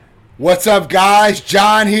What's up, guys?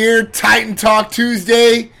 John here, Titan Talk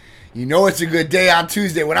Tuesday. You know it's a good day on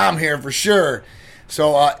Tuesday when I'm here for sure.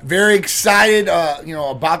 So very excited,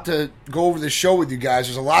 about to go over the show with you guys.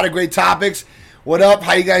 There's a lot of great topics. What up?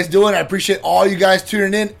 How you guys doing? I appreciate all you guys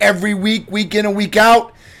tuning in every week, week in and week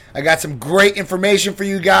out. I got some great information for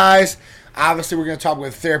you guys. Obviously, we're going to talk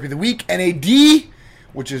about Therapy of the Week, NAD,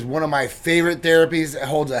 which is one of my favorite therapies. It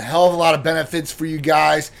holds a hell of a lot of benefits for you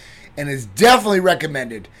guys and is definitely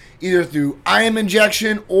recommended either through IM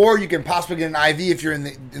injection or you can possibly get an IV if you're in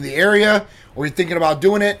the area or you're thinking about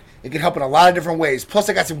doing it. It can help in a lot of different ways. Plus,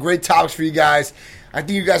 I got some great topics for you guys. I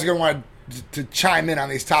think you guys are going to want to chime in on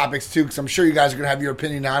these topics too because I'm sure you guys are going to have your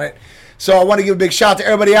opinion on it. So I want to give a big shout out to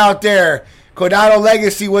everybody out there. Codado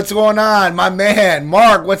Legacy, what's going on? My man,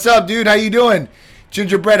 Mark, what's up, dude? How you doing?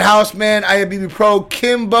 Gingerbread Houseman, IMBB Pro,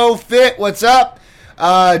 Kimbo Fit, what's up?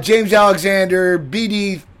 James Alexander,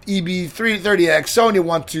 BD EB330X, Sonia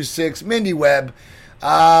 126, Mindy Webb,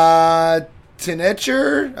 Tinetcher,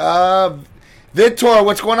 Victor,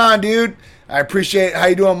 what's going on, dude? I appreciate it. How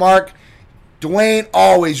you doing, Mark? Dwayne,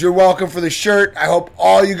 always, you're welcome for the shirt. I hope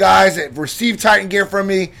all you guys that receive Titan gear from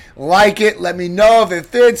me like it. Let me know if it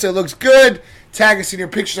fits, it looks good. Tag us in your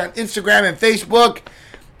pictures on Instagram and Facebook.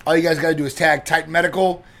 All you guys got to do is tag Titan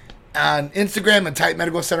Medical on Instagram and Titan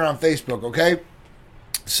Medical Center on Facebook, okay?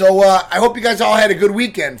 So I hope you guys all had a good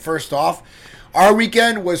weekend, first off. Our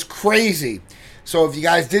weekend was crazy. So if you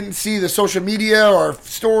guys didn't see the social media or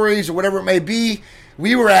stories or whatever it may be,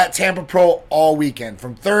 we were at Tampa Pro all weekend.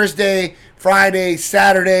 From Thursday, Friday,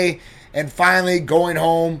 Saturday, and finally going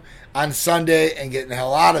home on Sunday and getting the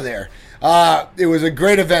hell out of there. It was a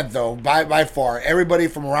great event, though, by far. Everybody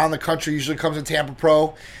from around the country usually comes to Tampa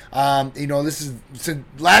Pro. Last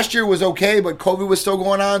year was okay, but COVID was still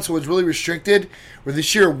going on, so it was really restricted. Where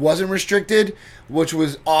this year it wasn't restricted, which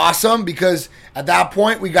was awesome because at that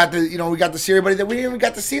point we got to see everybody that we didn't even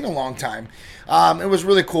got to see in a long time. It was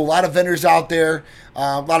really cool. A lot of vendors out there,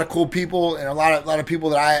 a lot of cool people, and a lot of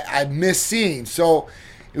people that I miss seeing. So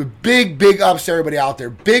it was big ups to everybody out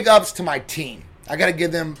there. Big ups to my team. I got to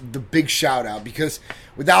give them the big shout out because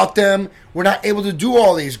without them, we're not able to do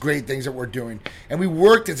all these great things that we're doing. And we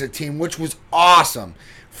worked as a team, which was awesome.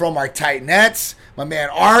 From our Titanettes, my man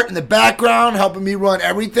Art in the background helping me run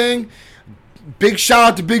everything. Big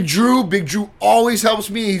shout out to Big Drew. Big Drew always helps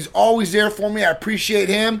me. He's always there for me. I appreciate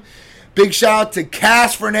him. Big shout out to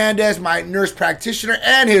Cass Fernandez, my nurse practitioner,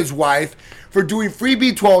 and his wife for doing free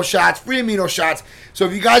B12 shots, free amino shots. So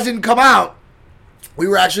if you guys didn't come out, we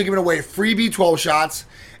were actually giving away free B12 shots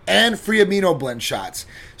and free amino blend shots.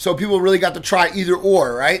 So people really got to try either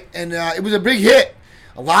or, right? And it was a big hit.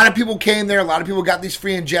 A lot of people came there. A lot of people got these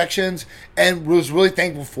free injections and was really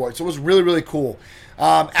thankful for it. So it was really, really cool.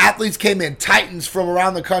 Athletes came in, Titans from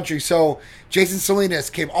around the country. So Jason Salinas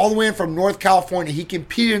came all the way in from North California. He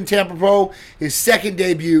competed in Tampa Pro, his second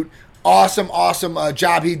debut. Awesome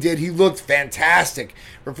job he did. He looked fantastic.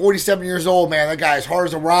 For 47 years old, man, that guy is hard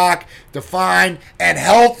as a rock, defined, and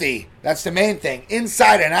healthy. That's the main thing.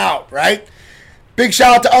 Inside and out, right? Big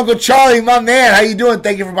shout out to Uncle Charlie, my man. How you doing?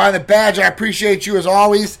 Thank you for buying the badge. I appreciate you as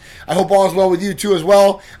always. I hope all is well with you too as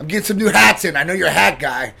well. I'm getting some new hats in. I know you're a hat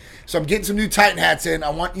guy. So I'm getting some new Titan hats in. I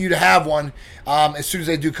want you to have one as soon as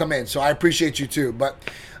they do come in. So I appreciate you too. But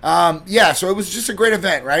so it was just a great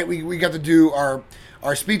event, right? We got to do our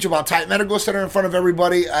speech about Titan Medical Center in front of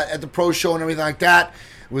everybody at the pro show and everything like that.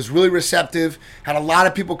 It was really receptive. Had a lot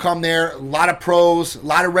of people come there, a lot of pros, a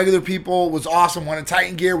lot of regular people. It was awesome. Wanted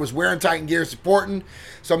Titan gear, was wearing Titan gear, supporting.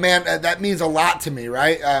 So, man, that means a lot to me,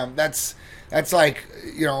 right? That's like,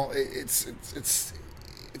 it's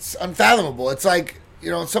unfathomable. It's like,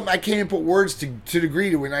 something I can't even put words to degree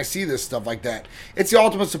to when I see this stuff like that. It's the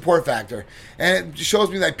ultimate support factor. And it shows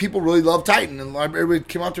me that people really love Titan. And everybody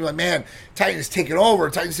came up to me like, man, Titan is taking over.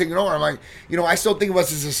 Titan's taking over. I'm like, I still think of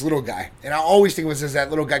us as this little guy. And I always think of us as that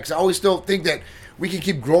little guy because I always still think that we can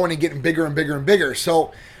keep growing and getting bigger and bigger and bigger.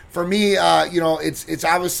 So for me, it's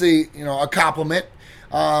obviously, a compliment.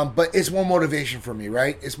 But it's more motivation for me,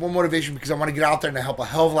 right? It's more motivation because I want to get out there and help a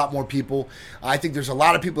hell of a lot more people. I think there's a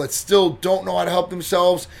lot of people that still don't know how to help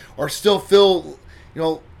themselves or still feel,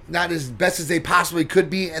 not as best as they possibly could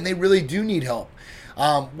be, and they really do need help.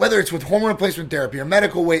 Whether it's with hormone replacement therapy or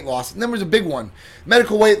medical weight loss. And then there's a big one,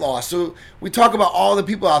 medical weight loss. So we talk about all the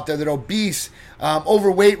people out there that are obese,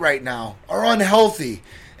 overweight right now, are unhealthy.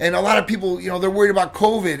 And a lot of people, they're worried about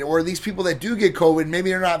COVID, or these people that do get COVID, maybe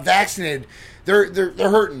they're not vaccinated. They're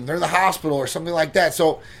hurting. They're in the hospital or something like that.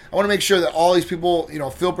 So I want to make sure that all these people,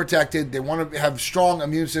 feel protected. They want to have strong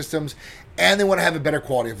immune systems, and they want to have a better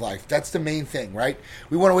quality of life. That's the main thing, right?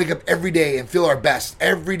 We want to wake up every day and feel our best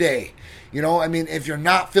every day. You know, I mean, if you're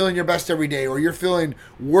not feeling your best every day, or you're feeling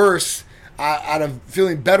worse out of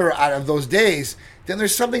feeling better out of those days, then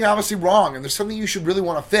there's something obviously wrong, and there's something you should really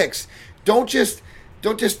want to fix. Don't just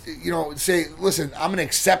say, listen, I'm going to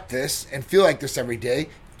accept this and feel like this every day.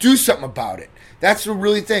 Do something about it. That's the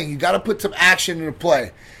really thing. You got to put some action into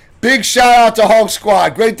play. Big shout out to Hulk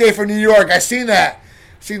Squad. Great day for New York. I seen that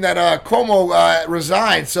Cuomo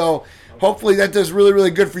resigned. So hopefully that does really,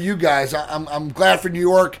 really good for you guys. I'm glad for New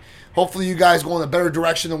York. Hopefully you guys go in a better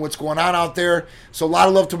direction than what's going on out there. So a lot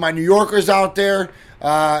of love to my New Yorkers out there.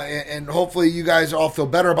 And hopefully you guys all feel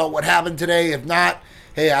better about what happened today. If not,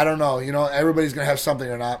 hey, I don't know. You know, everybody's going to have something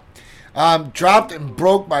or not. Dropped and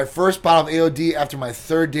broke my first bottle of AOD after my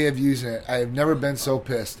third day of using it. I have never been so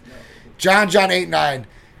pissed. John 89.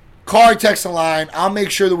 Call or text the line. I'll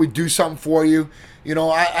make sure that we do something for you. You know,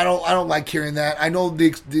 I don't like hearing that. I know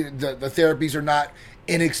the therapies are not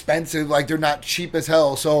inexpensive, like they're not cheap as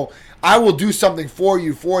hell. So I will do something for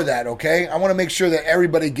you for that, okay? I want to make sure that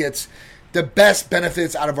everybody gets the best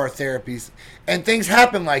benefits out of our therapies. And things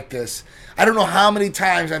happen like this. I don't know how many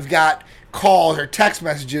times I've got calls or text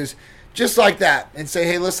messages just like that and say,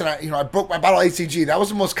 hey, listen, I broke my bottle of ACG. That was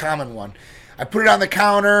the most common one. I put it on the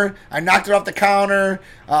counter. I knocked it off the counter.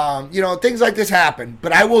 Things like this happen.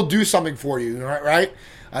 But I will do something for you, right?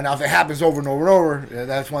 Now, if it happens over and over and over,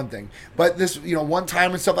 that's one thing. But this, one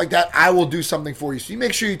time and stuff like that, I will do something for you. So you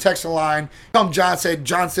make sure you text the line. John said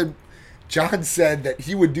that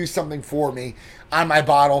he would do something for me on my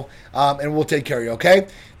bottle, and we'll take care of you, okay?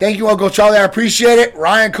 Thank you, Uncle Charlie. I appreciate it.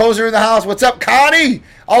 Ryan Kozer in the house. What's up, Connie?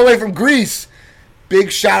 All the way from Greece.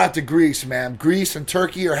 Big shout out to Greece, man. Greece and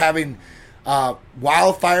Turkey are having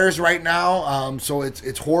wildfires right now, so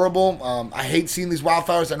it's horrible. I hate seeing these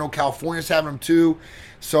wildfires. I know California's having them too.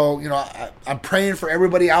 So, I'm praying for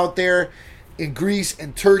everybody out there in Greece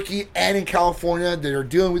and Turkey and in California that are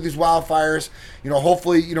dealing with these wildfires.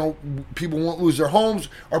 Hopefully, people won't lose their homes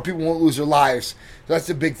or people won't lose their lives. So that's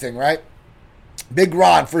the big thing, right? Big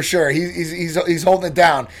Ron, for sure. He's holding it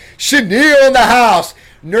down. Chenille in the house.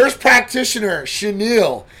 Nurse practitioner,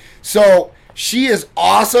 Chenille. So she is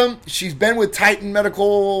awesome. She's been with Titan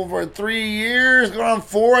Medical for 3 years, going on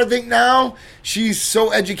 4, I think now. She's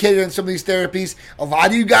so educated in some of these therapies. A lot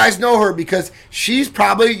of you guys know her because she's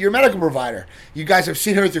probably your medical provider. You guys have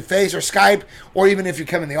seen her through Face or Skype, or even if you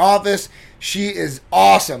come in the office. She is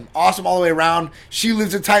awesome. Awesome all the way around. She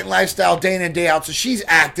lives a Titan lifestyle day in and day out, so she's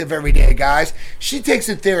active every day, guys. She takes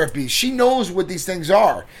the therapy. She knows what these things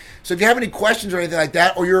are. So if you have any questions or anything like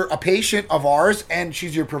that, or you're a patient of ours and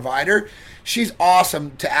she's your provider, she's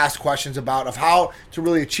awesome to ask questions about of how to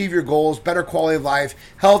really achieve your goals, better quality of life,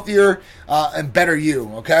 healthier, and better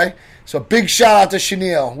you, okay? So big shout out to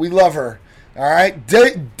Chenille. We love her. All right?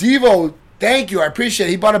 Devo, thank you. I appreciate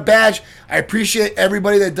it. He bought a badge. I appreciate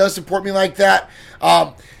everybody that does support me like that.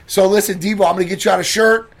 So listen, Devo, I'm going to get you out a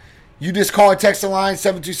shirt. You just call and text the line,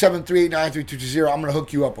 727-389-3220. I'm going to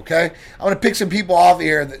hook you up, okay? I'm going to pick some people off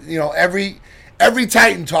here that, every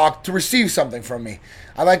Titan talk to receive something from me.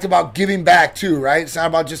 I like about giving back too, right? It's not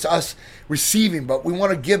about just us receiving, but we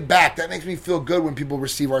want to give back. That makes me feel good when people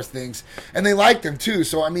receive our things. And they like them too.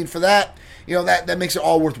 So, for that, that makes it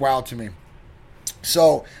all worthwhile to me.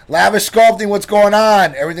 So, Lavish Sculpting, what's going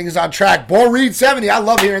on? Everything is on track. Born Reed 70, I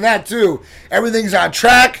love hearing that too. Everything's on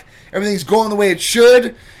track. Everything's going the way it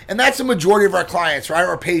should. And that's the majority of our clients, right?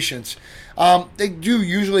 Our patients. Everything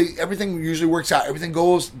usually works out. Everything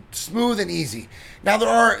goes smooth and easy. Now, there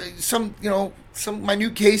are some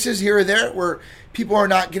minute cases here or there where people are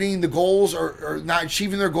not getting the goals or not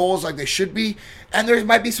achieving their goals like they should be. And there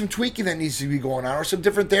might be some tweaking that needs to be going on or some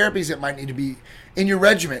different therapies that might need to be in your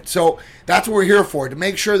regimen. So that's what we're here for, to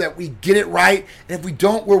make sure that we get it right. And if we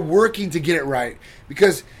don't, we're working to get it right.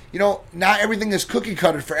 Because, not everything is cookie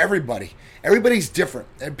cutter for everybody. Everybody's different.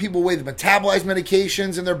 And people way to metabolize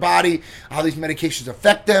medications in their body, how these medications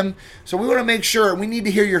affect them. So we want to make sure, and we need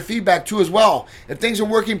to hear your feedback too as well. If things are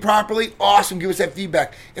working properly, awesome, give us that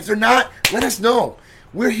feedback. If they're not, let us know.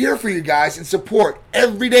 We're here for you guys and support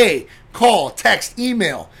every day. Call, text,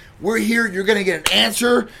 email. We're here. You're going to get an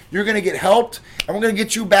answer. You're going to get helped. And we're going to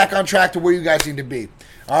get you back on track to where you guys need to be.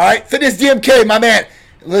 All right? Fitness DMK, my man.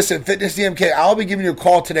 Listen, Fitness DMK, I'll be giving you a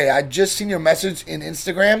call today. I just seen your message in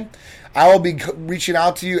Instagram. I will be reaching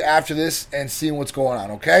out to you after this and seeing what's going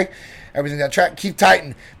on, okay? Everything's on track. Keep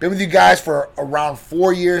Titan. Been with you guys for around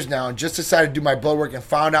 4 years now and just decided to do my blood work and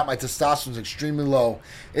found out my testosterone is extremely low.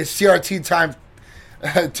 It's CRT time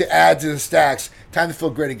to add to the stacks. Time to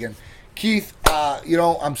feel great again. Keith,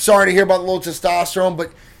 I'm sorry to hear about the low testosterone,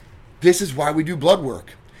 but this is why we do blood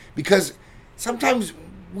work. Because sometimes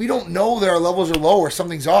we don't know that our levels are low or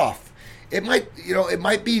something's off. It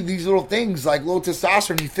might be these little things like low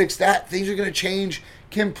testosterone. You fix that, things are going to change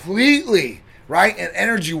completely, right? And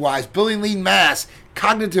energy-wise, building lean mass,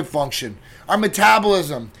 cognitive function, our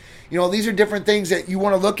metabolism. These are different things that you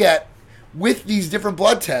want to look at with these different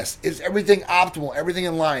blood tests. Is everything optimal? Everything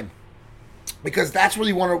in line? Because that's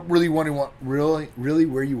really where you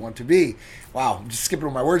want to be. Wow, I'm just skipping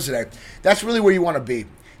over my words today. That's really where you want to be.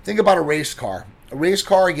 Think about a race car. A race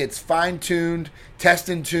car gets fine-tuned,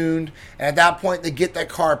 test-and-tuned, and at that point, they get that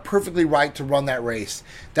car perfectly right to run that race.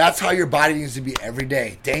 That's how your body needs to be every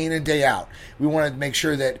day in and day out. We want to make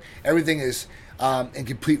sure that everything is in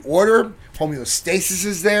complete order. Homeostasis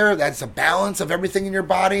is there. That's a balance of everything in your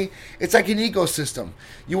body. It's like an ecosystem.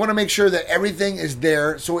 You want to make sure that everything is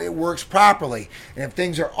there so it works properly. And if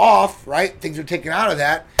things are off, right, things are taken out of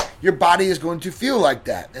that, your body is going to feel like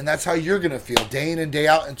that. And that's how you're going to feel day in and day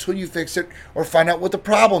out until you fix it or find out what the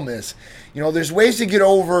problem is. There's ways to get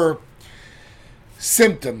over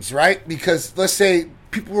symptoms, right? Because let's say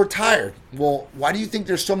people were tired. Well, why do you think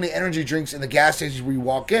there's so many energy drinks in the gas stations where you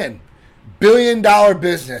walk in? $1 billion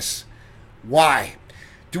business. Why?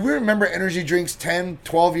 Do we remember energy drinks 10,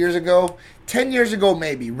 12 years ago? 10 years ago,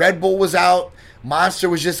 maybe. Red Bull was out. Monster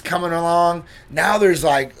was just coming along. Now there's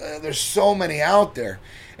so many out there.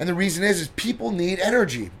 And the reason is people need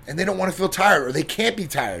energy and they don't want to feel tired or they can't be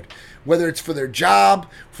tired. Whether it's for their job,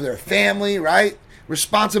 for their family, right?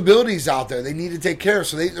 Responsibilities out there they need to take care of.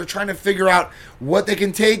 So they're trying to figure out what they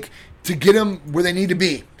can take to get them where they need to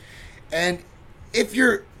be. And if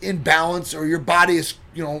you're in balance or your body is,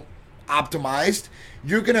 optimized,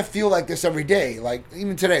 you're going to feel like this every day. Like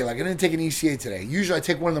even today, I didn't take an ECA today. Usually I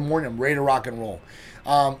take one in the morning. I'm ready to rock and roll.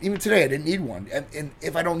 Even today I didn't need one. And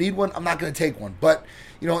if I don't need one, I'm not going to take one. But,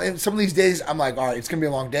 in some of these days I'm like, all right, it's going to be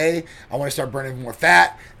a long day. I want to start burning more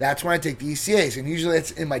fat. That's when I take the ECAs. And usually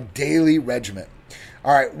it's in my daily regimen.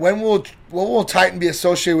 All right, when will Titan be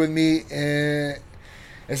associated with me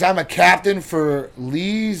as I'm a captain for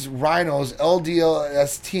Lee's Rhinos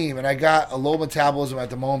LDLS team, and I got a low metabolism at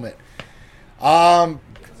the moment.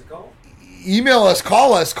 Email us,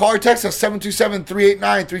 call or text us,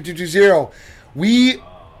 727-389-3220.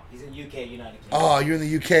 He's in UK, United Kingdom. Oh, you're in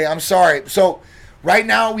the UK. I'm sorry. So right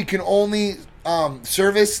now we can only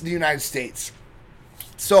service the United States.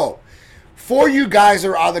 So for you guys that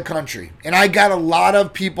are out of the country, and I got a lot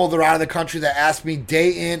of people that are out of the country that ask me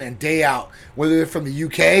day in and day out, whether they're from the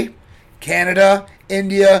UK, Canada,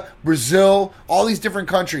 India, Brazil, all these different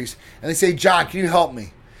countries, and they say, John, can you help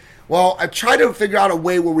me? Well, I've tried to figure out a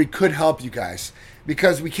way where we could help you guys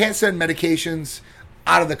because we can't send medications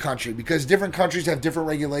out of the country because different countries have different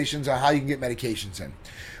regulations on how you can get medications in.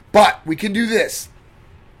 But we can do this.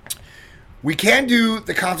 We can do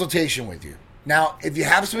the consultation with you. Now, if you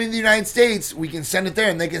have something in the United States, we can send it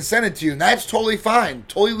there and they can send it to you. And that's totally fine,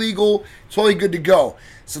 totally legal, totally good to go.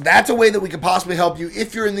 So that's a way that we could possibly help you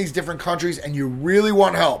if you're in these different countries and you really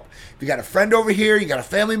want help. If you got a friend over here, you got a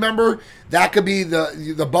family member, that could be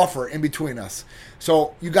the buffer in between us.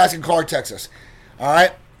 So you guys can call or text us. All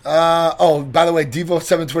right. By the way,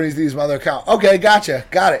 Devo723 is my other account. Okay, gotcha.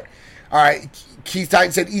 Got it. All right. Keith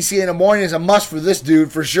Titan said ECA in the morning is a must for this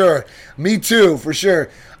dude, for sure. Me too, for sure.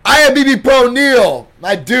 IFBB Pro Neil,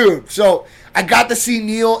 my dude. So I got to see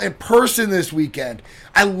Neil in person this weekend.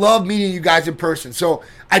 I love meeting you guys in person. So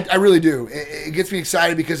I really do. It gets me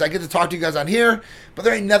excited because I get to talk to you guys on here, but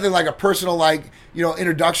there ain't nothing like a personal,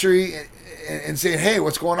 introductory and saying, hey,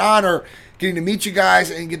 what's going on? Or getting to meet you guys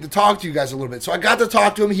and get to talk to you guys a little bit. So I got to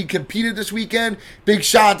talk to him. He competed this weekend. Big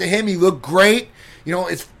shout out to him. He looked great.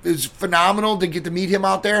 It's phenomenal to get to meet him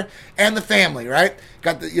out there and the family, right?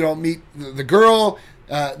 Got to, meet the girl.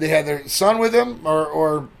 They had their son with him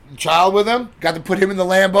or child with him. Got to put him in the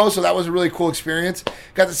Lambo, so that was a really cool experience.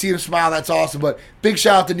 Got to see him smile. That's awesome. But big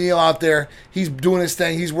shout out to Neil out there. He's doing his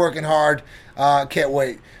thing. He's working hard. Can't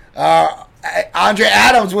wait. Andre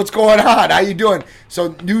Adams, what's going on? How you doing?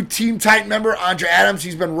 So new Team Titan member, Andre Adams.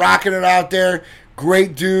 He's been rocking it out there.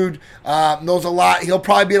 Great dude. Knows a lot. He'll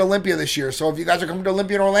probably be at Olympia this year. So if you guys are coming to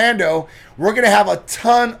Olympia in Orlando, we're going to have a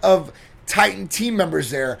ton of Titan team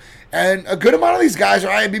members there. And a good amount of these guys are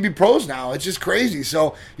IFBB pros now. It's just crazy.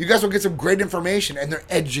 So you guys will get some great information, and they're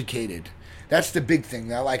educated. That's the big thing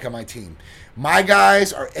that I like on my team. My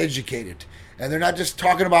guys are educated, and they're not just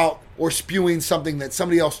talking about or spewing something that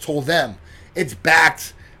somebody else told them. It's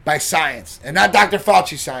backed by science, and not Dr.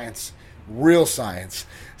 Fauci science, real science.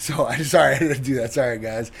 So I'm sorry I had to do that. Sorry,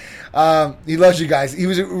 guys. He loves you guys. He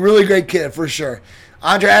was a really great kid, for sure.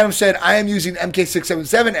 Andre Adams said, I am using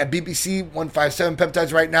MK677 at BPC157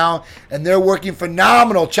 peptides right now, and they're working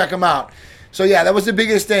phenomenal. Check them out. So, yeah, that was the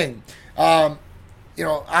biggest thing.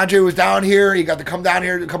 Andre was down here. He got to come down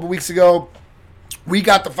here a couple weeks ago. We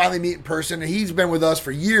got to finally meet in person, and he's been with us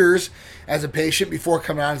for years as a patient before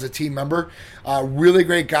coming on as a team member. Really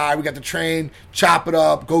great guy. We got to train, chop it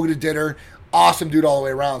up, go get a dinner. Awesome dude all the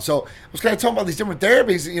way around. So I was kind of talking about these different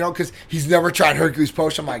therapies, because he's never tried Hercules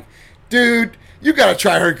Potion. I'm like, dude, you got to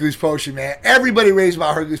try Hercules Potion, man. Everybody raves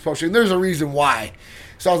about Hercules Potion, and there's a reason why.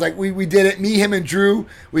 So I was like, we did it. Me, him, and Drew,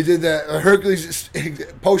 we did the Hercules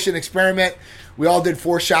Potion experiment. We all did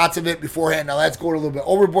 4 shots of it beforehand. Now, that's going a little bit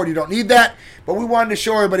overboard. You don't need that. But we wanted to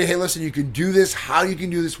show everybody, hey, listen, you can do this, how you can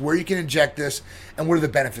do this, where you can inject this, and what are the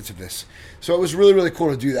benefits of this. So it was really, really cool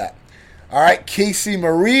to do that. All right, Casey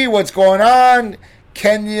Marie, what's going on?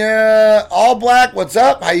 Kenya All Black, what's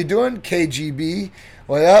up? How you doing? KGB,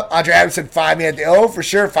 what up? Andre Adams said, find me at the O, for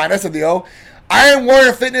sure. Find us at the O. Iron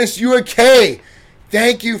Warrior Fitness UK,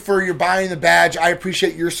 thank you for your buying the badge. I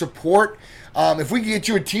appreciate your support. If we can get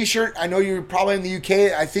you a t-shirt, I know you're probably in the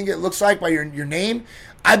UK, I think it looks like by your name,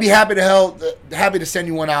 I'd be happy to send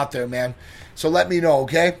you one out there, man. So let me know,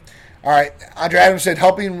 okay? All right, Andre Adams said,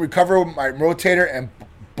 helping recover my rotator and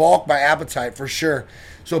bulk my appetite, for sure.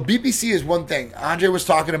 So BPC is one thing. Andre was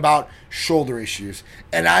talking about shoulder issues,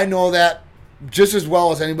 and I know that just as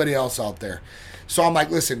well as anybody else out there. So I'm like,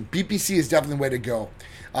 listen, BPC is definitely the way to go.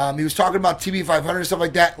 He was talking about TB500 and stuff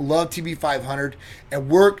like that. Love TB500 and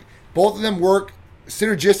both of them work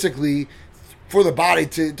synergistically for the body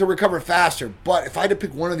to recover faster. But if I had to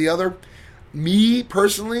pick one or the other, me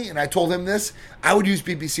personally, and I told him this, I would use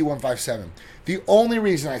BPC 157. The only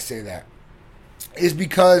reason I say that is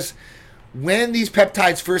because when these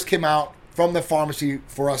peptides first came out from the pharmacy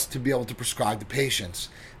for us to be able to prescribe to patients,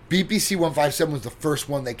 BPC 157 was the first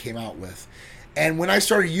one they came out with. And when I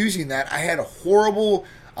started using that, I had a horrible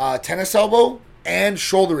tennis elbow and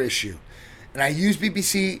shoulder issue. And I used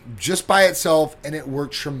BPC just by itself, and it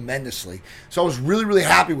worked tremendously. So I was really, really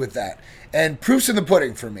happy with that. And proof's in the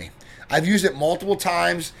pudding for me. I've used it multiple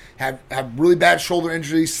times, have really bad shoulder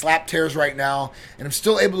injuries, slap tears right now, and I'm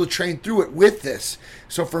still able to train through it with this.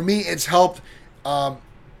 So for me, it's helped.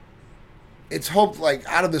 It's helped like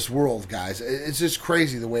out of this world, guys. It's just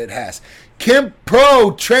crazy the way it has. Kim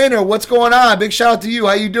Pro Trainer, what's going on? Big shout out to you.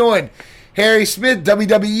 How you doing? Harry Smith,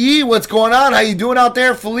 WWE, what's going on? How you doing out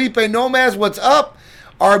there? Felipe Nomaz, what's up?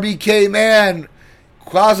 RBK Man,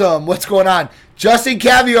 Quasum, what's going on? Justin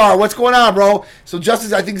Caviar, what's going on, bro? So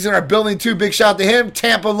Justin, I think, is in our building too. Big shout out to him.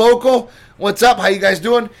 Tampa Local, what's up? How you guys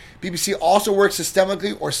doing? BPC also works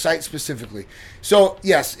systemically or site specifically. So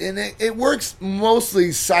yes, and it works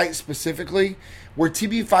mostly site specifically, where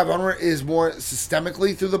TB500 is more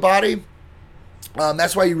systemically through the body.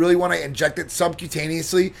 That's why you really want to inject it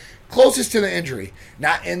subcutaneously, closest to the injury,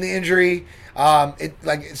 not in the injury.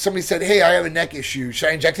 Like somebody said, hey, I have a neck issue. Should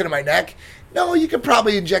I inject it in my neck? No, you could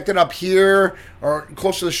probably inject it up here or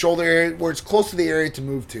close to the shoulder area where it's close to the area to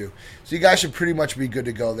move to. So you guys should pretty much be good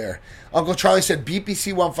to go there. Uncle Charlie said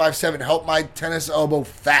BPC 157 helped my tennis elbow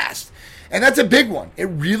fast. And that's a big one. It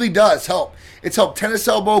really does help. It's helped tennis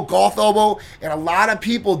elbow, golf elbow, and a lot of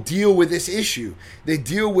people deal with this issue. They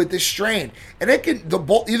deal with this strain. And it can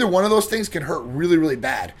either one of those things can hurt really, really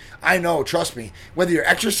bad. I know, trust me. Whether you're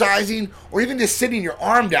exercising or even just sitting your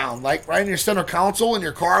arm down, like right in your center console in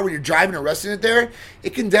your car when you're driving or resting it there,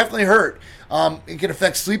 it can definitely hurt. It can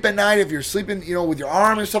affect sleep at night if you're sleeping, with your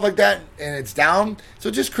arm and stuff like that, and it's down. So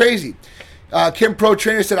just crazy. Kim Pro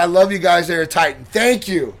Trainer said, I love you guys there at Titan. Thank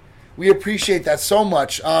you. We appreciate that so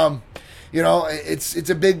much. It's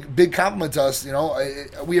a big compliment to us.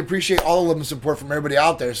 We appreciate all of them and support from everybody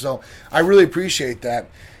out there. So I really appreciate that.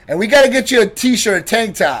 And we got to get you a t-shirt, a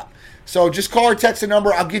tank top. So just call or text the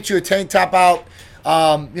number. I'll get you a tank top out.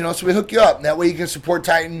 So we hook you up. That way you can support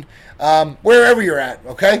Titan wherever you're at.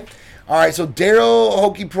 Okay. All right. So Daryl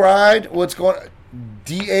Hokey Pride, what's going on?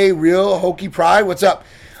 DA Real Hokey Pride, what's up?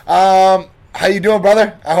 How you doing,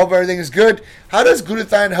 brother? I hope everything is good. How does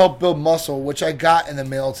glutathione help build muscle, which I got in the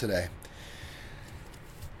mail today?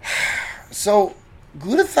 So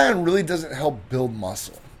glutathione really doesn't help build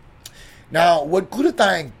muscle. Now, what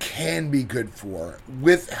glutathione can be good for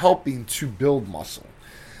with helping to build muscle,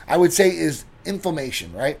 I would say, is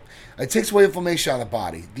inflammation, right? It takes away inflammation on the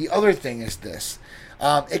body. The other thing is this.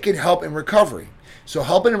 It can help in recovery. So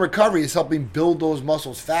helping in recovery is helping build those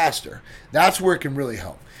muscles faster. That's where it can really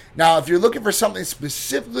help. Now, if you're looking for something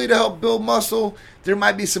specifically to help build muscle, there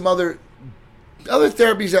might be some other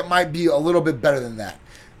therapies that might be a little bit better than that.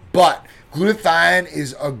 But glutathione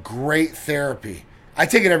is a great therapy. I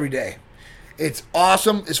take it every day. It's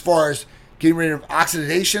awesome as far as getting rid of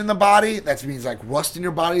oxidation in the body. That means like rust in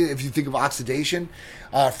your body. If you think of oxidation,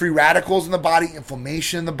 free radicals in the body,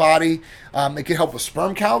 inflammation in the body. It can help with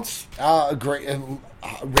sperm counts.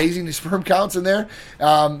 Raising the sperm counts in there.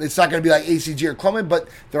 It's not going to be like ACG or Clomid, but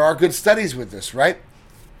there are good studies with this, right?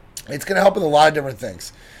 It's going to help with a lot of different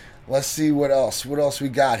things. Let's see what else. What else we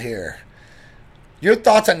got here? Your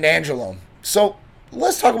thoughts on Nandrolone. So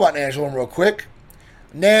let's talk about Nandrolone real quick.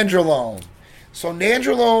 Nandrolone. So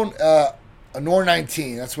Nandrolone, a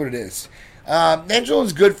NOR19, that's what it is. Nandrolone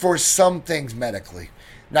is good for some things medically.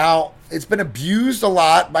 Now, it's been abused a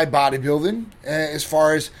lot by bodybuilding as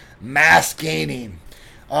far as mass gaining.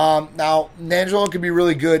 Now, Nandrolone can be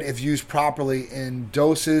really good if used properly in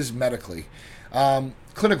doses medically,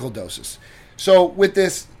 clinical doses. So with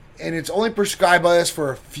this, and it's only prescribed by us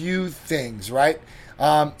for a few things, right?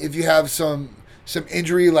 If you have some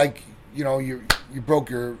injury, like, you know, you broke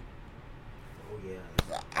your,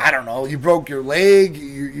 I don't know, you broke your leg,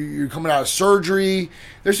 you're coming out of surgery.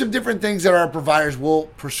 There's some different things that our providers will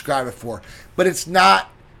prescribe it for, but it's not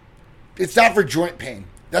for joint pain.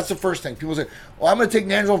 That's the first thing. People say, well, I'm going to take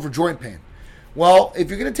Nandrolone for joint pain. Well, if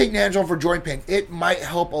you're going to take Nandrolone for joint pain, it might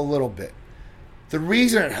help a little bit. The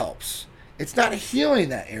reason it helps, it's not healing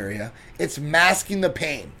that area, it's masking the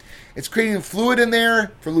pain. It's creating fluid in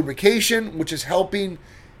there for lubrication, which is helping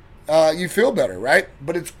you feel better, right?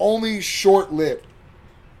 But it's only short-lived.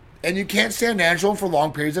 And you can't stay on Nandrolone for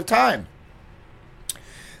long periods of time.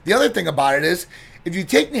 The other thing about it is, if you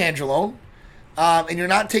take Nandrolone, and you're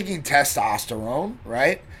not taking testosterone,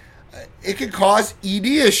 right, it could cause ED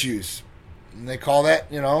issues. And they call that,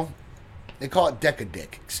 they call it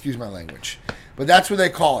Decadick. Excuse my language. But that's what they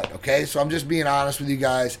call it, okay? So I'm just being honest with you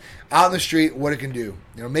guys. Out in the street, what it can do.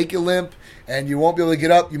 Make you limp, and you won't be able to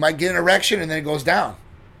get up. You might get an erection, and then it goes down.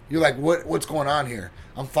 You're like, what's going on here?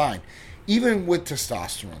 I'm fine. Even with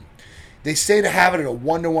testosterone, they say to have it at a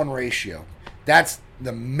 1-to-1 ratio. That's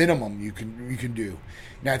the minimum you can do.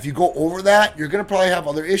 Now, if you go over that, you're going to probably have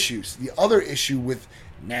other issues. The other issue with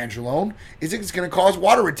Nandrolone is it's going to cause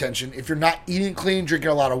water retention if you're not eating clean,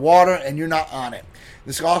 drinking a lot of water, and you're not on it.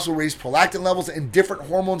 This can also raise prolactin levels and different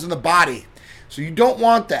hormones in the body. So you don't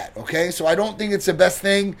want that, okay? So I don't think it's the best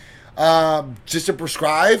thing just to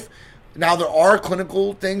prescribe. Now, there are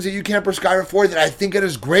clinical things that you can prescribe it for that I think it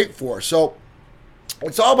is great for. So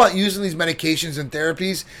it's all about using these medications and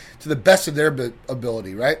therapies to the best of their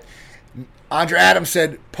ability, right? Andre Adams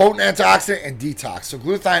said potent antioxidant and detox. So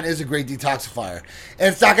glutathione is a great detoxifier.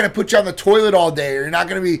 And it's not going to put you on the toilet all day, or you're not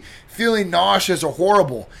going to be feeling nauseous or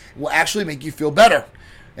horrible. It will actually make you feel better.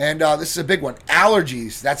 And this is a big one.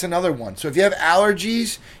 Allergies, that's another one. So if you have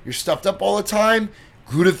allergies, you're stuffed up all the time,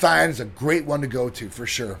 glutathione is a great one to go to for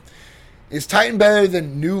sure. Is Titan better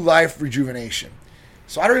than New Life Rejuvenation?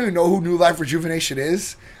 So I don't even know who New Life Rejuvenation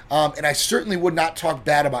is. And I certainly would not talk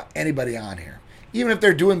bad about anybody on here. Even if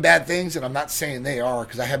they're doing bad things, and I'm not saying they are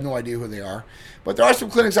because I have no idea who they are. But there are some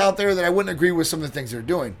clinics out there that I wouldn't agree with some of the things they're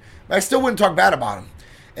doing. But I still wouldn't talk bad about them.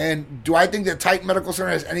 And do I think that Titan Medical Center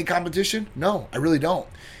has any competition? No, I really don't.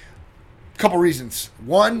 A couple reasons.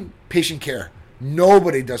 One, patient care.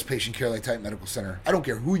 Nobody does patient care like Titan Medical Center. I don't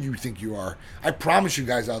care who you think you are. I promise you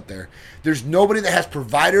guys out there. There's nobody that has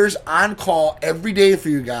providers on call every day for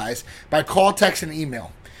you guys by call, text, and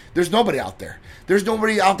email. There's nobody out there. There's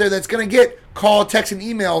nobody out there that's going to get call, text, and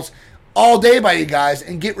emails all day by you guys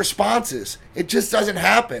and get responses. It just doesn't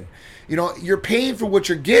happen. You're paying for what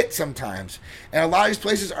you get sometimes. And a lot of these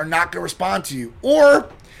places are not going to respond to you. Or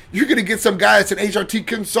you're going to get some guy that's an HRT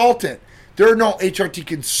consultant. There are no HRT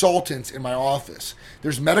consultants in my office.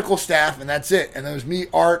 There's medical staff, and that's it. And there's me,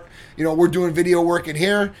 Art. We're doing video work in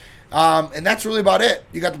here. And that's really about it.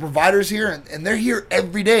 You got the providers here, and they're here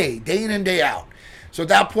every day in and day out. So at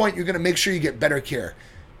that point, you're going to make sure you get better care.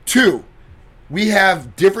 2, we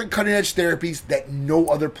have different cutting-edge therapies that no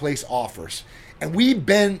other place offers. And we've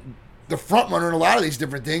been the front runner in a lot of these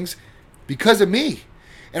different things because of me.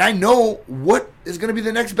 And I know what is going to be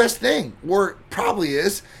the next best thing, or it probably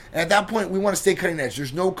is. And at that point, we want to stay cutting edge.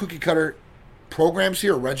 There's no cookie-cutter programs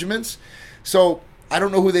here or regimens. So I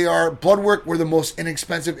don't know who they are. Blood work, we're the most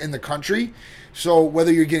inexpensive in the country. So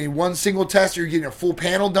whether you're getting one single test or you're getting a full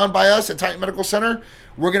panel done by us at Titan Medical Center,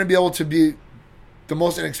 we're going to be able to be the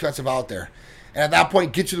most inexpensive out there. And at that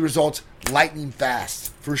point, get you the results lightning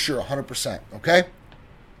fast, for sure, 100%, okay?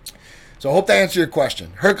 So I hope that answered your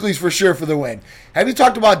question. Hercules for sure for the win. Have you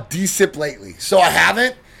talked about DSIP lately? So I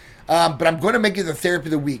haven't, but I'm going to make it the therapy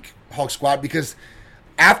of the week, Hulk Squad, because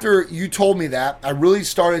after you told me that, I really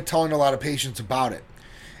started telling a lot of patients about it.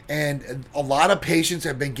 And a lot of patients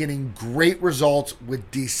have been getting great results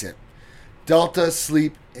with DSIP, Delta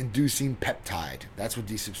Sleep inducing peptide. That's what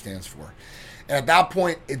DSIP stands for. And at that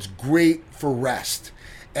point, it's great for rest.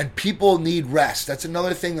 And people need rest. That's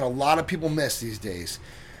another thing that a lot of people miss these days.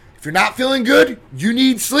 If you're not feeling good, you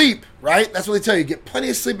need sleep, right? That's what they tell you. Get plenty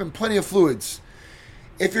of sleep and plenty of fluids.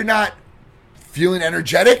 If you're not feeling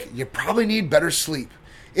energetic, you probably need better sleep.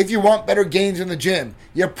 If you want better gains in the gym,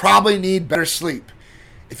 you probably need better sleep.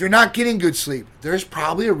 If you're not getting good sleep, there's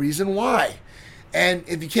probably a reason why. And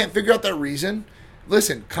if you can't figure out that reason,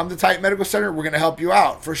 listen, come to Titan Medical Center. We're going to help you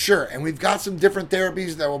out for sure. And we've got some different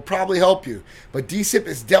therapies that will probably help you. But DSIP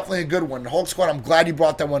is definitely a good one. Hulk Squad, I'm glad you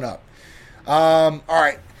brought that one up. All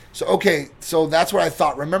right. So that's what I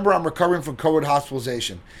thought. Remember, I'm recovering from COVID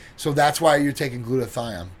hospitalization. So that's why you're taking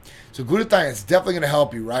glutathione. So glutathione is definitely going to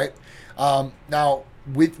help you, right? Now,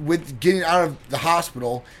 with getting out of the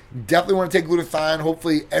hospital, you definitely want to take glutathione,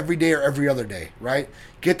 hopefully every day or every other day, right?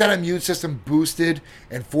 Get that immune system boosted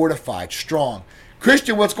and fortified, strong.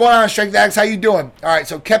 Christian, what's going on, Strength Addicts? How you doing? All right,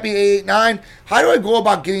 so Kepi889, how do I go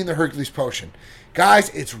about getting the Hercules Potion? Guys,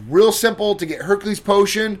 it's real simple to get Hercules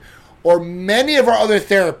Potion or many of our other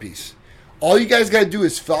therapies. All you guys got to do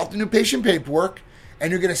is fill out the new patient paperwork, and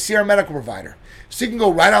you're going to see our medical provider. So you can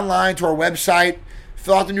go right online to our website,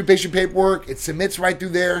 fill out the new patient paperwork. It submits right through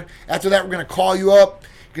there. After that, we're going to call you up.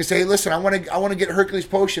 You can say, hey, listen, I want to get Hercules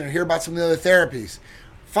Potion and hear about some of the other therapies.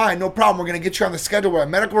 Fine, no problem. We're going to get you on the schedule with a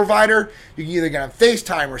medical provider. You can either get on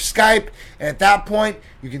FaceTime or Skype. And at that point,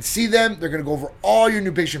 you can see them. They're going to go over all your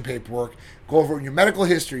new patient paperwork, go over your medical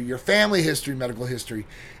history, your family history, medical history.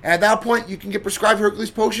 And at that point, you can get prescribed Hercules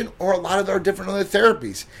Potion or a lot of our different other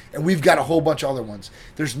therapies. And we've got a whole bunch of other ones.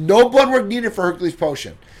 There's no blood work needed for Hercules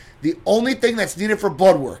Potion. The only thing that's needed for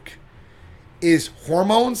blood work is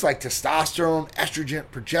hormones like testosterone, estrogen,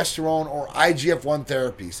 progesterone, or IGF-1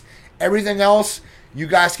 therapies. Everything else you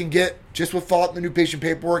guys can get just with filling out the new patient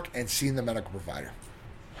paperwork and seeing the medical provider.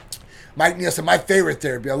 Mike Nielsen, my favorite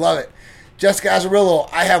therapy. I love it. Jessica Azarillo,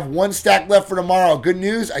 I have one stack left for tomorrow. Good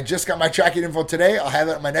news. I just got my tracking info today. I'll have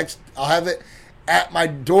it at my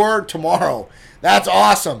door tomorrow. That's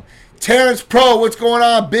awesome. Terrence Pro, what's going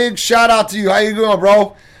on? Big shout out to you. How you doing,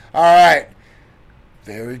 bro? All right.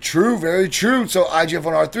 Very true, very true. So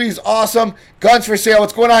IGF-1R3 is awesome. Guns for sale.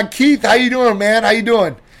 What's going on? Keith, how you doing, man? How you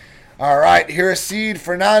doing? All right. Here is Seed,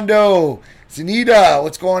 Fernando, Zanita,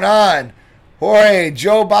 what's going on? Jorge,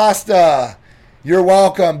 Joe Basta. You're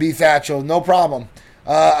welcome, B. Thatchell. No problem.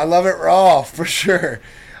 I love it raw, for sure.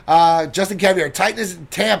 Justin Caviar, Tightness in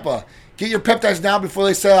Tampa. Get your peptides now before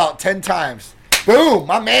they sell out 10 times. Boom,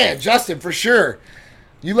 my man, Justin, for sure.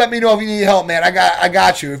 You let me know if you need help, man. I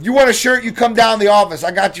got you. If you want a shirt, you come down to the office. I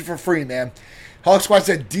got you for free, man. Hulk Squad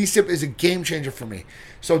said DSIP is a game changer for me.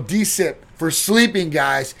 So DSIP, for sleeping,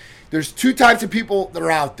 guys, there's two types of people that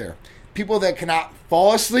are out there. People that cannot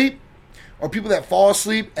fall asleep, or people that fall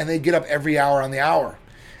asleep and they get up every hour on the hour.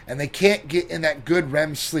 And they can't get in that good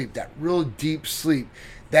REM sleep, that real deep sleep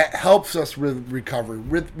that helps us with recovery,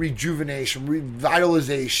 with rejuvenation,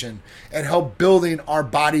 revitalization, and help building our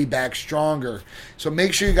body back stronger. So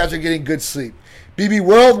make sure you guys are getting good sleep. BB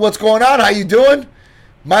World, what's going on? How you doing?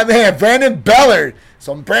 My man, Brandon Bellard.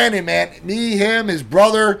 So Brandon, man, me, him, his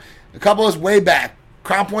brother, a couple of us way back.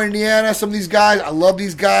 Crown Point, Indiana, some of these guys, I love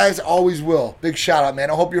these guys, always will. Big shout out, man.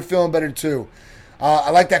 I hope you're feeling better too. I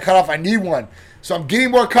like that cutoff. I need one. So I'm getting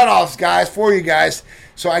more cutoffs, guys, for you guys.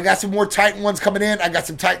 So I got some more Titan ones coming in. I got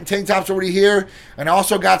some Titan tank tops already here. And I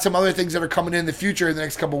also got some other things that are coming in the future in the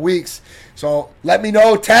next couple of weeks. So let me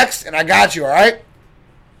know, text, and I got you, all right?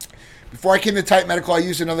 Before I came to Titan Medical, I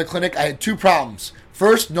used another clinic. I had two problems.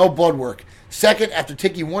 First, no blood work. Second, after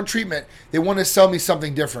taking one treatment, they wanted to sell me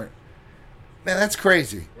something different. Man, that's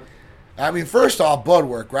crazy. I mean, first off, blood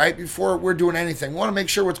work, right? Before we're doing anything, we want to make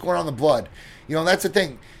sure what's going on in the blood. You know, that's the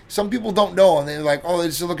thing. Some people don't know, and they're like, oh, they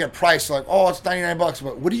just look at price. They're like, oh, it's $99.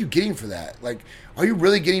 But what are you getting for that? Like, are you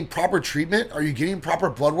really getting proper treatment? Are you getting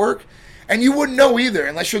proper blood work? And you wouldn't know either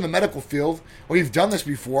unless you're in the medical field or you've done this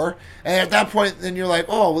before. And at that point, then you're like,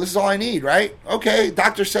 oh, well, this is all I need, right? Okay,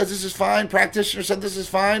 doctor says this is fine. Practitioner said this is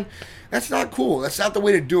fine. That's not cool. That's not the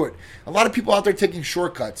way to do it. A lot of people out there taking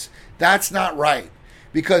shortcuts. That's not right.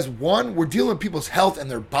 Because, one, we're dealing with people's health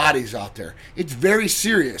and their bodies out there. It's very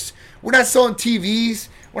serious. We're not selling TVs.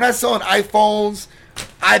 We're not selling iPhones,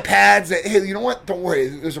 iPads. That, hey, you know what? Don't worry.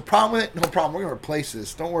 There's a problem with it? No problem. We're going to replace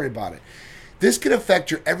this. Don't worry about it. This can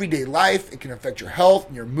affect your everyday life. It can affect your health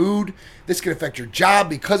and your mood. This can affect your job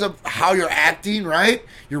because of how you're acting, right?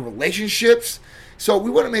 Your relationships. So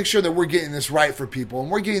we want to make sure that we're getting this right for people.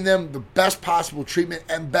 And we're getting them the best possible treatment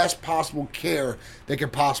and best possible care they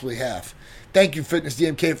can possibly have. Thank you, Fitness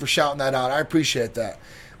DMK, for shouting that out. I appreciate that.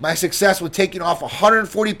 my success with taking off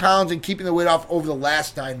 140 pounds and keeping the weight off over the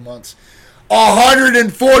last 9 months.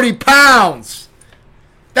 140 pounds!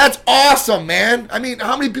 That's awesome, man. I mean,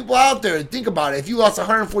 how many people out there, think about it, if you lost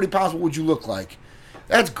 140 pounds, what would you look like?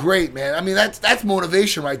 That's great, man. I mean, that's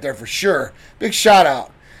motivation right there for sure. Big shout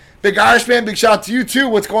out. Big Irishman, big shout out to you too.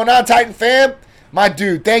 What's going on, Titan fam? My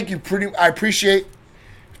dude, thank you. I appreciate.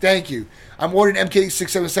 Thank you. I'm ordering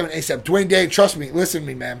MK677 ASAP. Dwayne Dave, trust me. Listen to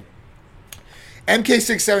me, man.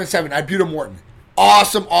 MK677, Ibuta Morton.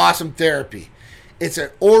 Awesome therapy. It's an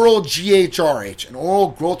oral GHRH, an oral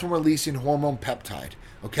growth hormone releasing hormone peptide.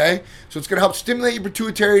 Okay? So it's going to help stimulate your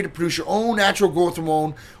pituitary to produce your own natural growth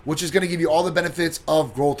hormone, which is going to give you all the benefits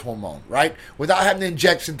of growth hormone, right? Without having to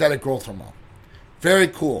inject synthetic growth hormone. Very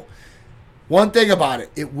cool. One thing about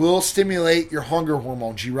it, it will stimulate your hunger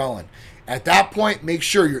hormone, ghrelin. At that point, make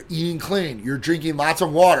sure you're eating clean. You're drinking lots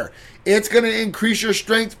of water. It's going to increase your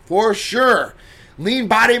strength for sure. Lean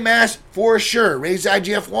body mass for sure. Raise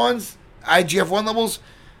IGF-1 levels.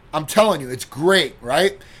 I'm telling you, it's great,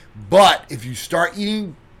 right? But if you start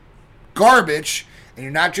eating garbage and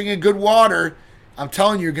you're not drinking good water, I'm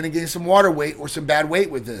telling you, you're going to gain some water weight or some bad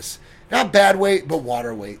weight with this. Not bad weight, but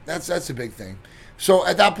water weight. That's a big thing. So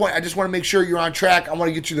at that point, I just want to make sure you're on track. I want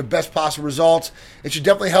to get you the best possible results. It should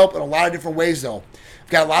definitely help in a lot of different ways, though. I've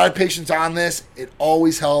got a lot of patients on this. It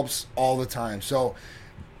always helps all the time. So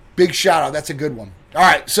big shout out. That's a good one. All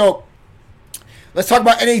right, so let's talk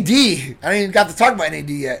about NAD. I didn't even got to talk about NAD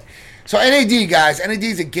yet. So NAD, guys, NAD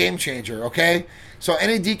is a game changer, okay? So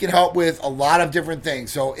NAD can help with a lot of different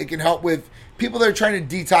things. So it can help with people that are trying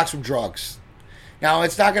to detox from drugs. Now,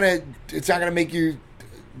 it's not gonna make you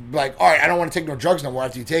like, all right, I don't want to take no drugs no more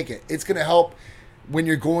after you take it. It's gonna help when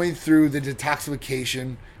you're going through the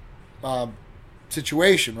detoxification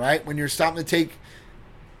situation, right? When you're stopping to take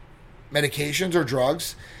medications or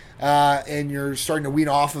drugs, and you're starting to wean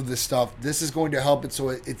off of this stuff, this is going to help it so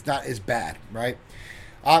it's not as bad, right?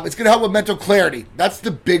 It's going to help with mental clarity. That's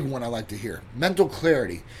the big one I like to hear. Mental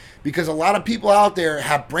clarity. Because a lot of people out there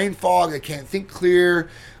have brain fog. They can't think clear.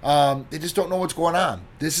 They just don't know what's going on.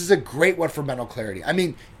 This is a great one for mental clarity. I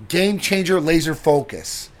mean, game changer, laser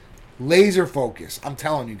focus. Laser focus. I'm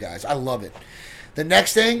telling you guys. I love it. The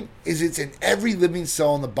next thing is it's in every living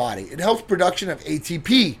cell in the body. It helps production of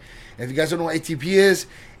ATP. And if you guys don't know what ATP is,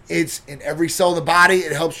 it's in every cell of the body.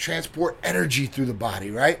 It helps transport energy through the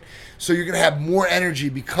body, right? So you're going to have more energy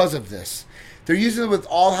because of this. They're using it with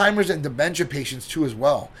Alzheimer's and dementia patients too as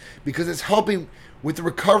well, because it's helping with the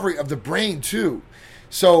recovery of the brain too.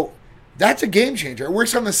 So that's a game changer. It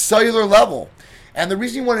works on the cellular level. And the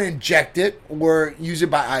reason you want to inject it or use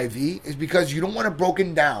it by IV is because you don't want it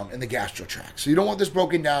broken down in the gastro tract. So you don't want this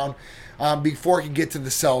broken down before it can get to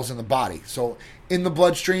the cells in the body. So in the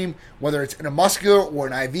bloodstream, whether it's in a muscular or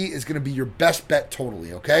an IV, is going to be your best bet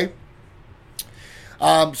totally, okay?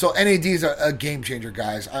 So NAD is a game changer,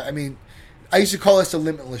 guys. I mean, I used to call this a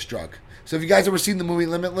limitless drug. So if you guys ever seen the movie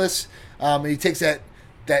Limitless, and he takes that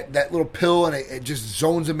little pill and it just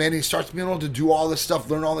zones him in, and he starts being able to do all this stuff,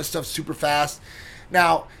 learn all this stuff super fast.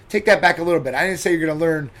 Now, take that back a little bit. I didn't say you're going to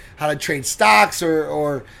learn how to trade stocks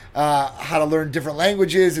or how to learn different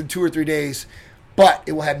languages in 2 or 3 days, but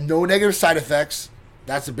it will have no negative side effects.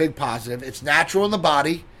 That's a big positive. It's natural in the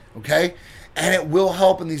body, okay? And it will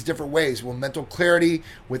help in these different ways with mental clarity,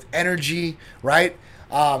 with energy, right?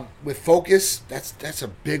 With focus. That's a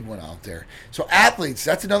big one out there. So athletes,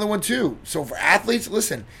 that's another one too. So for athletes,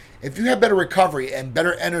 listen, if you have better recovery and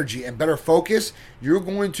better energy and better focus, you're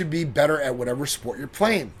going to be better at whatever sport you're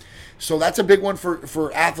playing. So that's a big one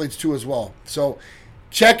for athletes too as well. So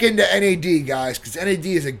check into NAD, guys, because NAD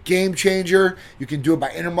is a game changer. You can do it by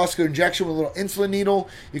intramuscular injection with a little insulin needle.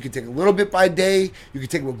 You can take a little bit by day. You can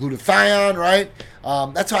take it with glutathione, right?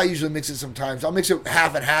 That's how I usually mix it sometimes. I'll mix it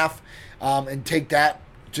half and half and take that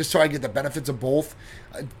just so I get the benefits of both.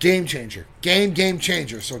 Game changer. Game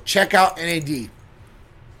changer. So check out NAD.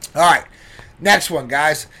 All right, next one,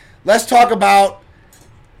 guys. Let's talk about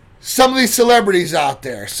some of these celebrities out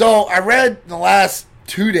there. So I read in the last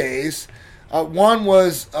 2 days, one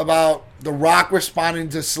was about The Rock responding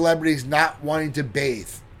to celebrities not wanting to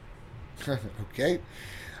bathe. Okay.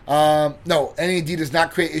 No, NAD does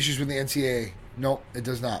not create issues with the NCAA. No, it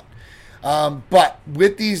does not. But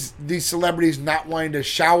with these celebrities not wanting to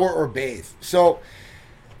shower or bathe. So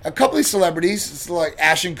a couple of celebrities, it's like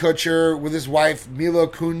Ashton Kutcher with his wife Mila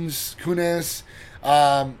Kunis,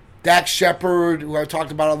 Dax Shepard, who I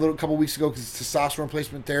talked about a couple weeks ago because it's testosterone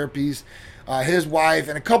replacement therapies, his wife,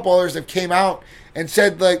 and a couple others that came out and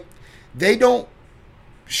said like they don't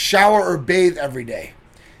shower or bathe every day,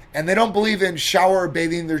 and they don't believe in shower or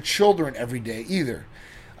bathing their children every day either.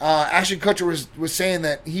 Ashton Kutcher was saying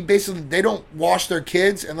that they don't wash their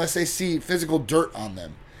kids unless they see physical dirt on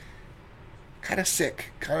them. Kind of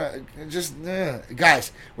sick. Kind of just,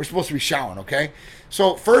 guys, we're supposed to be showering, okay?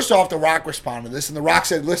 So first off, The Rock responded to this, and The Rock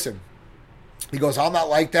said, listen, he goes, I'm not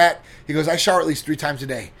like that. He goes, I shower at least 3 times a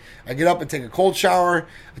day. I get up and take a cold shower,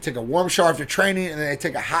 I take a warm shower after training, and then I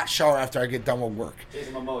take a hot shower after I get done with work.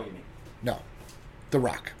 Jason Momoa, you mean? No, The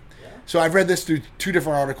Rock. Yeah. So I've read this through 2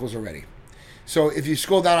 different articles already. So if you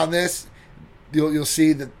scroll down on this, you'll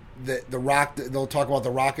see that the Rock, they'll talk about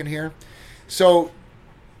The Rock in here. So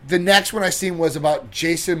the next one I seen was about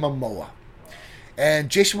Jason Momoa. And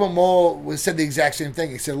Jason Momoa said the exact same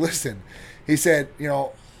thing. He said, listen, he said,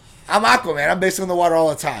 I'm Aquaman. I'm basically in the water all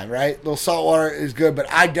the time, right? A little salt water is good, but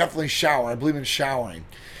I definitely shower. I believe in showering.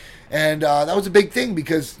 And that was a big thing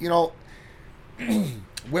because,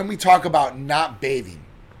 when we talk about not bathing,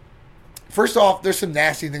 first off, there's some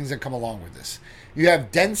nasty things that come along with this. You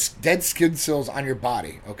have dead skin cells on your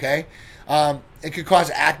body, okay? It could cause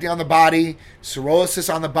acne on the body, cirrhosis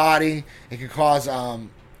on the body. It could cause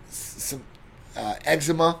some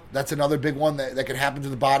eczema. That's another big one that can happen to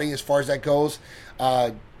the body as far as that goes.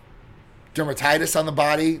 Dermatitis on the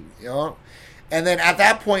body, And then at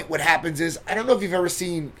that point, what happens is, I don't know if you've ever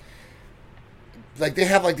seen, like they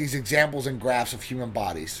have like these examples and graphs of human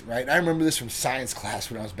bodies, right? And I remember this from science class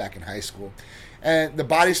when I was back in high school. And the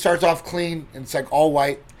body starts off clean, and it's like all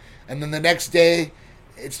white. And then the next day,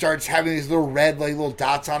 it starts having these little red, like little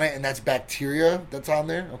dots on it, and that's bacteria that's on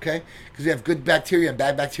there, okay? Because we have good bacteria and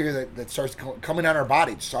bad bacteria that starts coming on our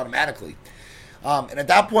body just automatically. And at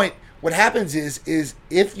that point, what happens is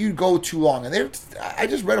if you go too long, and I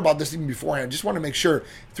just read about this even beforehand, I just want to make sure,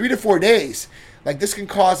 3 to 4 days, like this can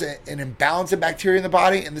cause an imbalance of bacteria in the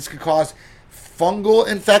body, and this can cause fungal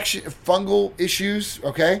issues,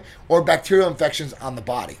 okay, or bacterial infections on the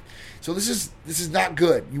body. So this is not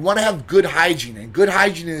good. You want to have good hygiene, and good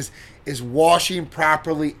hygiene is washing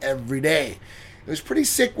properly every day. It was pretty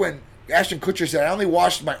sick when Ashton Kutcher said, I only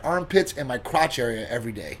wash my armpits and my crotch area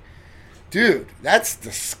every day. Dude, that's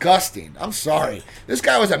disgusting. I'm sorry. This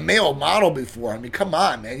guy was a male model before. I mean, come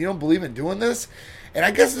on, man. You don't believe in doing this? And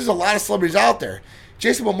I guess there's a lot of celebrities out there.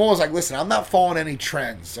 Jason Momoa is like, listen, I'm not following any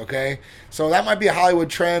trends, okay? So that might be a Hollywood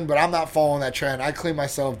trend, but I'm not following that trend. I clean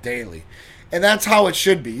myself daily. And that's how it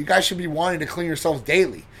should be. You guys should be wanting to clean yourselves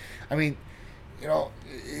daily. I mean,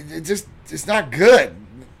 it's not good.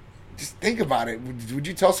 Just think about it. Would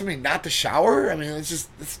you tell somebody not to shower? I mean, that's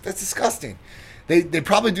disgusting. They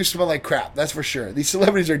probably do smell like crap, that's for sure. These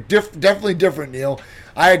celebrities are definitely different, Neil.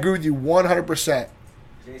 I agree with you 100%.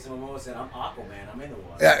 Jason Momoa said, I'm Aquaman, I'm in the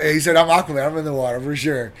water. Yeah, he said, I'm Aquaman, I'm in the water, for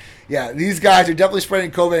sure. Yeah, these guys are definitely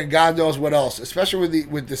spreading COVID and God knows what else, especially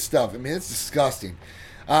with this stuff. I mean, it's disgusting.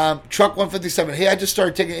 Truck 157, hey, I just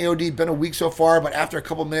started taking AOD, been a week so far, but after a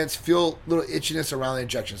couple minutes, feel a little itchiness around the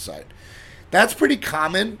injection site. That's pretty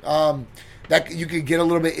common. That you could get a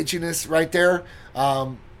little bit itchiness right there.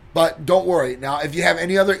 But don't worry. Now, if you have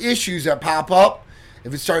any other issues that pop up,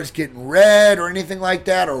 if it starts getting red or anything like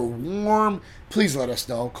that, or warm, please let us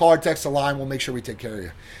know. Call or text the line. We'll make sure we take care of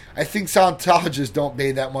you. I think Scientologists don't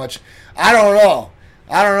bathe that much. I don't know.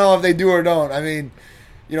 I don't know if they do or don't. I mean,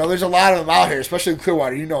 there's a lot of them out here, especially in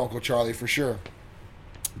Clearwater. You know Uncle Charlie for sure.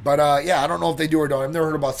 But, yeah, I don't know if they do or don't. I've never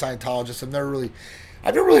heard about Scientologists. I've never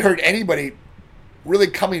really heard anybody really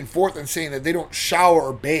coming forth and saying that they don't shower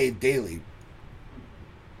or bathe daily.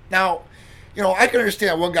 Now, I can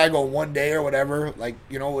understand one guy go one day or whatever. Like,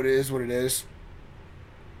 it is what it is.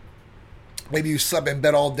 Maybe you slept in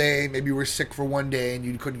bed all day. Maybe you were sick for one day and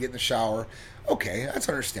you couldn't get in the shower. Okay, that's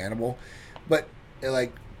understandable. But,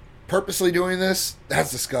 like, purposely doing this,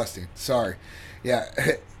 that's disgusting. Sorry. Yeah.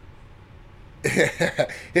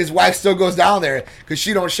 His wife still goes down there because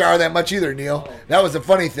she don't shower that much either, Neil. That was a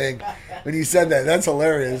funny thing when you said that. That's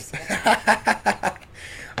hilarious.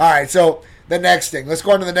 All right, so the next thing. Let's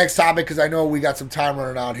go on to the next topic because I know we got some time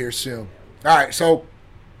running out here soon. All right, so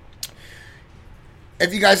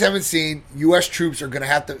if you guys haven't seen, U.S. troops are going to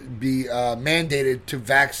have to be mandated to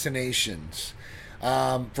vaccinations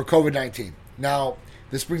for COVID-19. Now,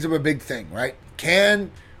 this brings up a big thing, right?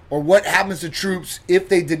 What happens to troops if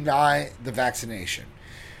they deny the vaccination?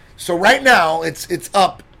 So right now, it's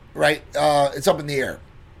up, right? It's up in the air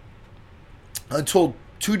until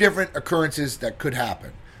 2 different occurrences that could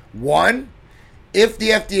happen. One, if the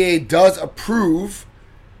FDA does approve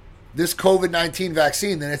this COVID-19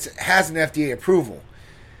 vaccine, then it has an FDA approval.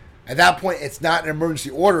 At that point, it's not an emergency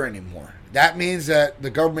order anymore. That means that the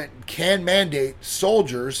government can mandate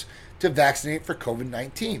soldiers to vaccinate for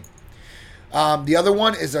COVID-19. The other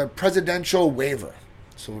one is a presidential waiver.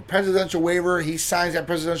 So a presidential waiver, he signs that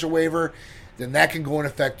presidential waiver, then that can go in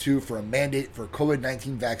effect too for a mandate for a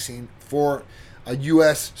COVID-19 vaccine for a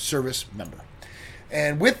U.S. service member.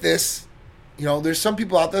 And with this, there's some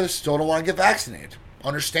people out there that still don't want to get vaccinated.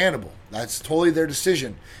 Understandable. That's totally their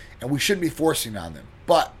decision, and we shouldn't be forcing it on them.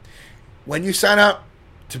 But when you sign up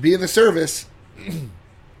to be in the service,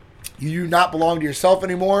 you do not belong to yourself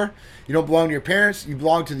anymore. You don't belong to your parents. You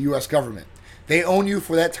belong to the U.S. government. They own you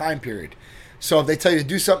for that time period. So if they tell you to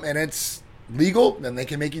do something and it's legal, then they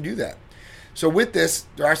can make you do that. So with this,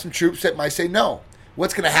 there are some troops that might say no.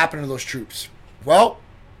 What's going to happen to those troops? Well,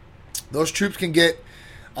 those troops can get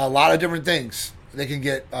a lot of different things. They can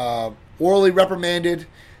get orally reprimanded.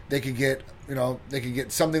 They can get,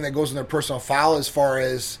 something that goes in their personal file as far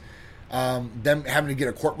as them having to get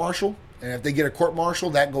a court-martial. And if they get a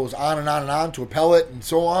court-martial, that goes on and on and on to appellate and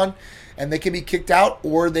so on. And they can be kicked out,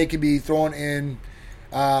 or they can be thrown in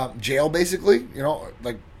jail, basically,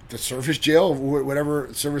 like the service jail,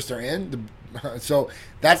 whatever service they're in. So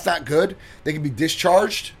that's not good. They can be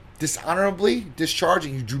discharged, dishonorably discharged,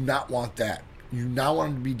 and you do not want that. You do not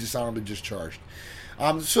want them to be dishonorably discharged.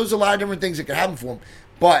 So there's a lot of different things that can happen for them.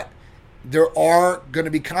 But there are going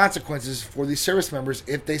to be consequences for these service members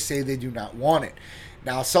if they say they do not want it.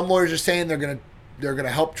 Now, some lawyers are saying they're going to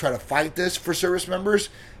help try to fight this for service members,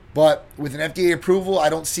 but with an FDA approval, I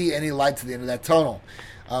don't see any light to the end of that tunnel.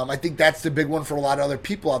 I think that's the big one for a lot of other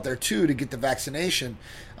people out there, too, to get the vaccination.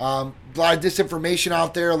 A lot of disinformation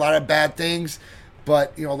out there, a lot of bad things,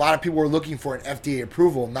 but a lot of people are looking for an FDA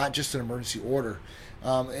approval, not just an emergency order.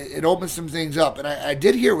 It opens some things up, and I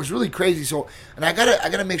did hear it was really crazy. So, and I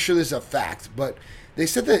gotta make sure this is a fact, but they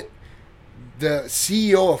said that the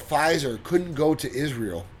CEO of Pfizer couldn't go to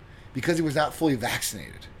Israel because he was not fully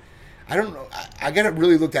vaccinated. I don't know. I got to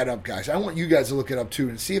really look that up, guys. I want you guys to look it up, too,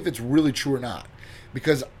 and see if it's really true or not.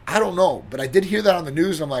 Because I don't know. But I did hear that on the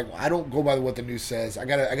news, and I'm like, well, I don't go by what the news says. I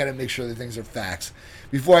gotta make sure that things are facts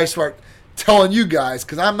before I start telling you guys,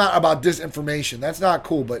 because I'm not about disinformation. That's not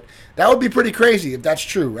cool, but that would be pretty crazy if that's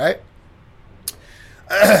true, right?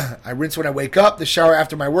 I rinse when I wake up, the shower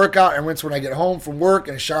after my workout, and rinse when I get home from work,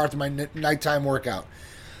 and a shower after my nighttime workout.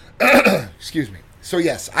 Excuse me. So,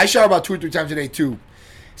 yes, I shower about 2 or 3 times a day, too.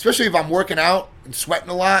 Especially if I'm working out and sweating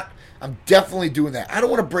a lot, I'm definitely doing that. I don't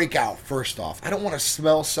want to break out, first off. I don't want to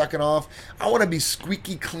smell sucking off. I want to be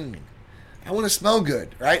squeaky clean. I want to smell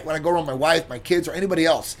good, right? When I go around my wife, my kids, or anybody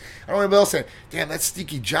else. I don't want anybody else saying, damn, that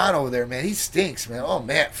stinky John over there, man, he stinks, man. Oh,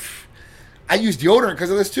 man. I use deodorant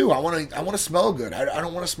because of this too. I want to smell good. I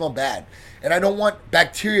don't want to smell bad. And I don't want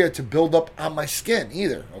bacteria to build up on my skin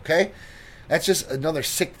either, okay? That's just another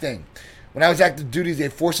sick thing. When I was active duty, they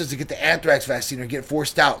forced us to get the anthrax vaccine or get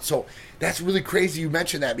forced out. So that's really crazy you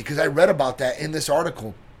mentioned that, because I read about that in this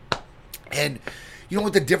article. And you know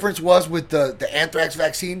what the difference was with the anthrax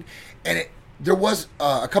vaccine? And there was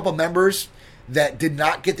a couple members that did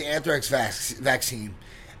not get the anthrax vaccine,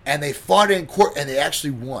 and they fought in court, and they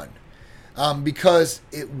actually won. Because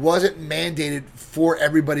it wasn't mandated for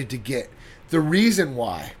everybody to get. The reason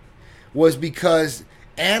why was because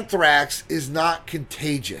anthrax is not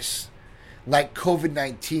contagious like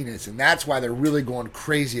COVID-19 is, and that's why they're really going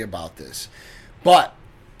crazy about this. But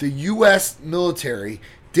the U.S. military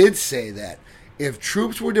did say that if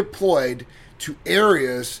troops were deployed to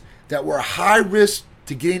areas that were high risk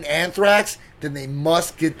to getting anthrax, then they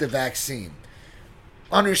must get the vaccine.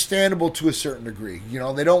 Understandable to a certain degree.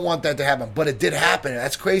 They don't want that to happen, but it did happen.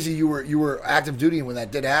 That's crazy. You were active duty when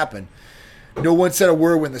that did happen. No one said a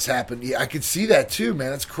word when this happened. Yeah, I could see that too, man.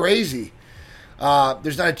 That's crazy.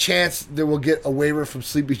 There's not a chance that we'll get a waiver from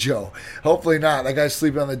Sleepy Joe. Hopefully not. That guy's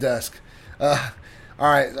sleeping on the desk. All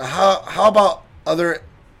right. How about other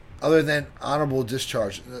than honorable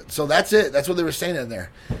discharge? So that's it. That's what they were saying in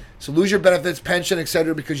there. So lose your benefits, pension,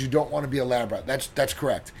 etc., because you don't want to be a lab rat. That's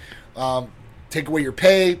correct. Take away your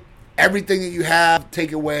pay, everything that you have,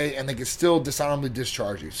 take away, and they can still dishonorably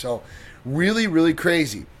discharge you. So really, really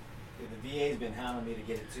crazy. The VA's been hounding me to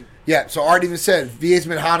get it too. Yeah, so Art even said VA's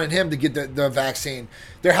been hounding him to get the vaccine.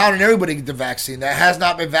 They're hounding everybody to get the vaccine that has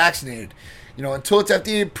not been vaccinated. Until it's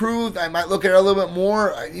FDA approved, I might look at it a little bit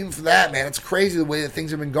more. Even for that, man, it's crazy the way that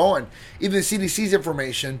things have been going. Even the CDC's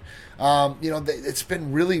information, it's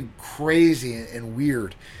been really crazy and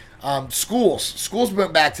weird. Schools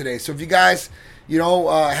went back today. So if you guys,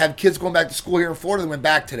 have kids going back to school here in Florida, they went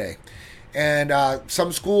back today. And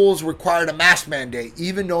some schools required a mask mandate,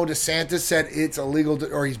 even though DeSantis said it's illegal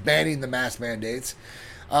or he's banning the mask mandates.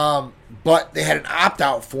 But they had an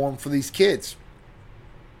opt-out form for these kids.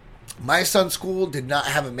 My son's school did not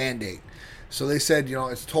have a mandate. So they said,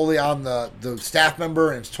 it's totally on the staff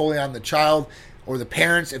member and it's totally on the child or the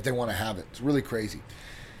parents if they want to have it. It's really crazy.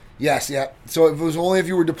 Yes, yeah. So it was only if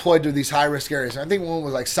you were deployed to these high risk areas. I think one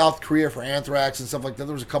was like South Korea for anthrax and stuff like that.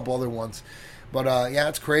 There was a couple other ones, but yeah,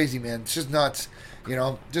 it's crazy, man. It's just nuts,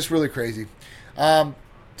 just really crazy.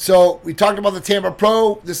 So we talked about the Tampa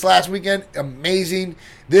Pro this last weekend. Amazing.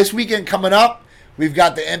 This weekend coming up, we've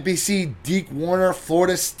got the NPC Deke Warner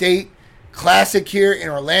Florida State Classic here in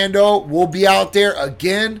Orlando. We'll be out there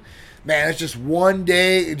again. Man, it's just one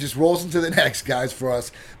day. It just rolls into the next, guys, for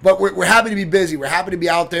us. But we're happy to be busy. We're happy to be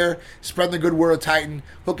out there, spreading the good word of Titan,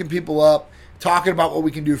 hooking people up, talking about what we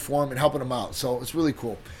can do for them, and helping them out. So it's really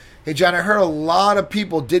cool. Hey, John, I heard a lot of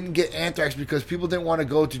people didn't get anthrax because people didn't want to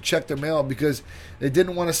go to check their mail because they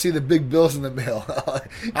didn't want to see the big bills in the mail.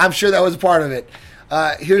 I'm sure that was part of it.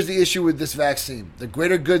 Here's the issue with this vaccine. The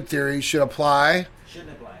greater good theory should apply.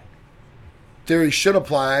 Shouldn't apply. Theory should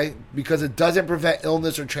apply because it doesn't prevent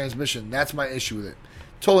illness or transmission. That's my issue with it.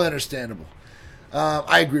 Totally understandable.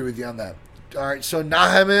 I agree with you on that. All right, so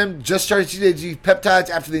Nahamim just started CDG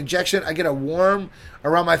peptides after the injection. I get a worm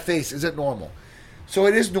around my face. Is it normal? So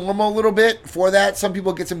it is normal a little bit for that. Some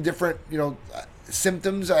people get some different,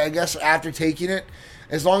 symptoms, I guess, after taking it.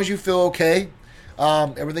 As long as you feel okay,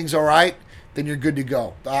 everything's all right, then you're good to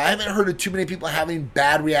go. I haven't heard of too many people having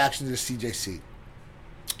bad reactions to CJC.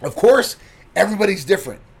 Of course, everybody's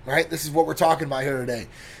different, right? This is what we're talking about here today.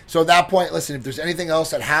 So at that point, listen, if there's anything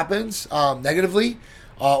else that happens negatively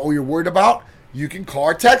or you're worried about, you can call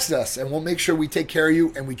or text us, and we'll make sure we take care of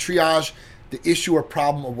you and we triage the issue or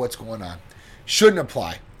problem of what's going on. Shouldn't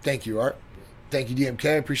apply. Thank you, Art. Thank you, DMK.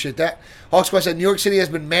 I appreciate that. Hawks Quest said New York City has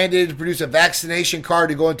been mandated to produce a vaccination card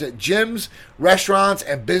to go into gyms, restaurants,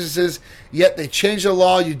 and businesses, yet they changed the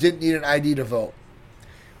law. You didn't need an ID to vote.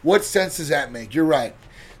 What sense does that make? You're right.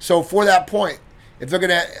 So for that point, if they're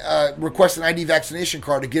going to request an ID vaccination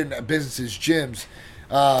card to get into businesses, gyms,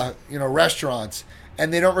 restaurants,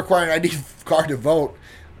 and they don't require an ID card to vote,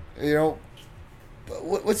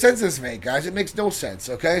 what sense does this make, guys? It makes no sense,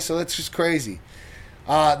 okay? So that's just crazy.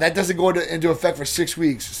 That doesn't go into effect for 6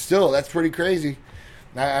 weeks. Still, that's pretty crazy.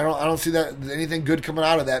 I don't see that anything good coming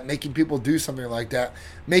out of that, making people do something like that,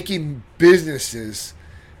 making businesses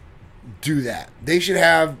do that. They should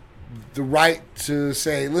have the right to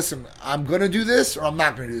say, listen, I'm going to do this or I'm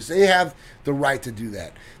not going to do this. They have the right to do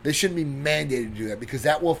that. They shouldn't be mandated to do that because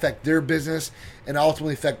that will affect their business and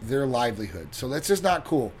ultimately affect their livelihood. So that's just not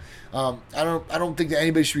cool. I don't think that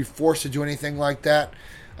anybody should be forced to do anything like that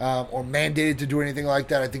or mandated to do anything like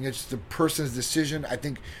that. I think it's the person's decision. I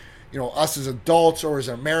think, us as adults or as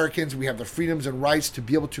Americans, we have the freedoms and rights to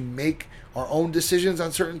be able to make our own decisions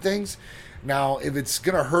on certain things. Now, if it's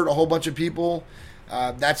going to hurt a whole bunch of people,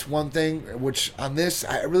 that's one thing, which on this,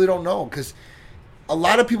 I really don't know, because a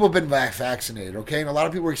lot of people have been vaccinated, okay? And a lot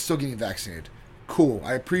of people are still getting vaccinated. Cool.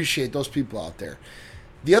 I appreciate those people out there.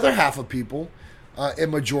 The other half of people, a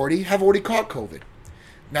majority, have already caught COVID.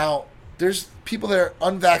 Now, there's people that are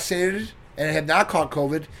unvaccinated and have not caught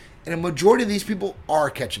COVID, and a majority of these people are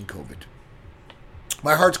catching COVID.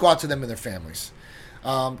 My hearts go out to them and their families,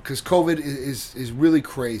 because COVID is really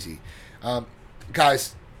crazy.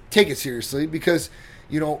 Guys, take it seriously because,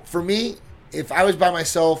 for me, if I was by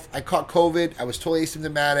myself, I caught COVID, I was totally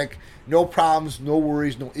asymptomatic, no problems, no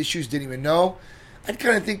worries, no issues, didn't even know, I'd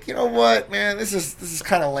kind of think, you know what, man, this is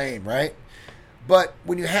kind of lame, right? But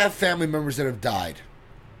when you have family members that have died,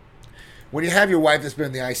 when you have your wife that's been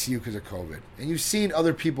in the ICU because of COVID, and you've seen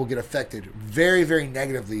other people get affected very, very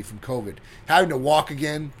negatively from COVID, having to walk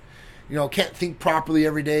again, can't think properly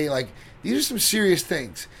every day, these are some serious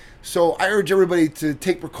things. So I urge everybody to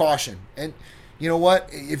take precaution. And you know what?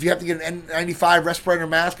 If you have to get an N95 respirator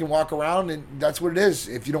mask and walk around, and that's what it is.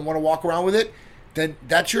 If you don't want to walk around with it, then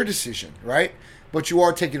that's your decision, right? But you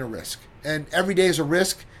are taking a risk. And every day is a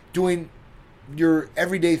risk doing your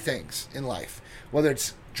everyday things in life. Whether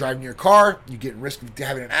it's driving your car, you get in risk of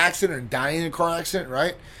having an accident and dying in a car accident,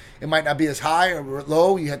 right? It might not be as high or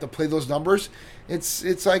low. You have to play those numbers.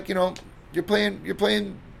 It's like, you're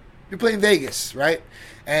playing Vegas, right?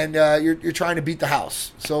 And you're trying to beat the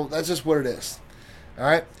house. So that's just what it is. All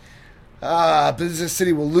right? Business in the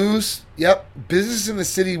city will lose. Yep. Business in the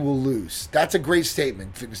city will lose. That's a great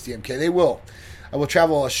statement, Fitness DMK. They will. I will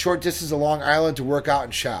travel a short distance along Island to work out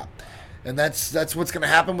and shop. And that's what's going to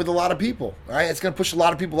happen with a lot of people. All right? It's going to push a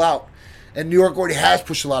lot of people out. And New York already has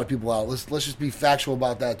pushed a lot of people out. Let's just be factual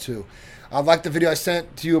about that too. I like the video I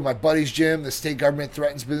sent to you of my buddy's gym. The state government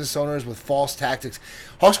threatens business owners with false tactics.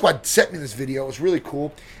 Hawk Squad sent me this video. It was really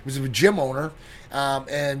cool. It was of a gym owner,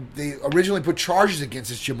 and they originally put charges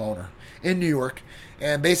against this gym owner in New York.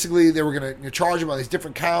 And basically, they were going to charge him on these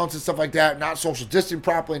different counts and stuff like that, not social distancing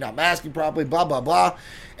properly, not masking properly, blah, blah, blah.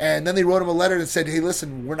 And then they wrote him a letter that said, hey,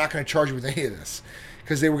 listen, we're not going to charge you with any of this.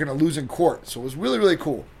 because they were going to lose in court. So it was really, really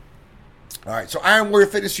cool. All right, so Iron Warrior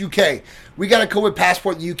Fitness UK. We got a COVID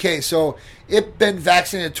passport in the UK, so if been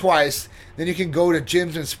vaccinated twice, then you can go to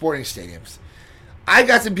gyms and sporting stadiums. I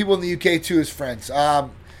got some people in the UK too as friends.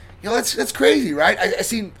 That's crazy, right? I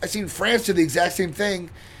seen France do the exact same thing,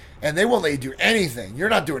 and they won't let you do anything. You're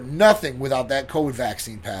not doing nothing without that COVID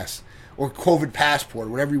vaccine pass or COVID passport,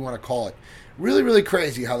 whatever you want to call it. Really, really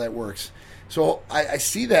crazy how that works. So I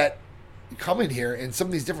see that coming here in some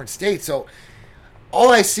of these different states. So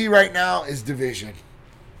all I see right now is division,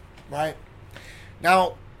 right?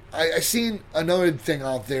 Now, I seen another thing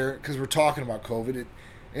out there because we're talking about COVID.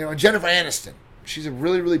 Jennifer Aniston. She's a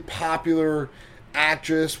really, really popular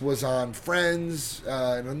actress, was on Friends,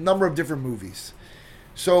 and a number of different movies.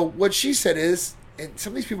 So what she said is, and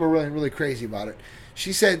some of these people are really, really crazy about it,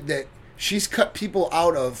 she said that she's cut people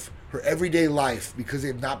out of her everyday life because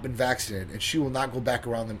they've not been vaccinated, and she will not go back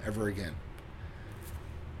around them ever again.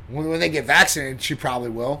 When they get vaccinated, she probably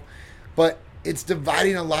will. But it's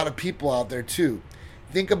dividing a lot of people out there too.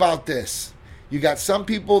 Think about this. You got some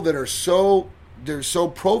people that are so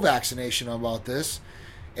pro-vaccination about this,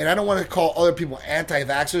 and I don't want to call other people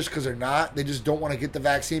anti-vaxxers because they're not. They just don't want to get the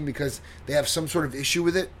vaccine because they have some sort of issue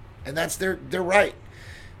with it, and that's their right.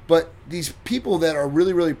 But these people that are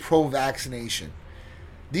really, really pro-vaccination,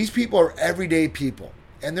 these people are everyday people,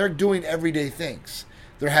 and they're doing everyday things.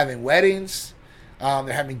 They're having weddings.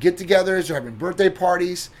 They're having get-togethers. They're having birthday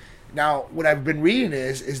parties. Now, what I've been reading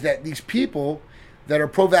is that these people that are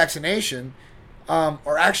pro-vaccination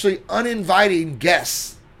are actually uninviting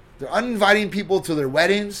guests. They're uninviting people to their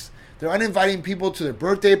weddings. They're uninviting people to their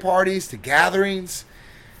birthday parties, to gatherings.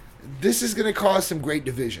 This is going to cause some great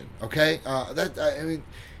division, okay?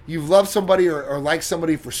 You've loved somebody or liked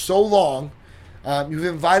somebody for so long. You've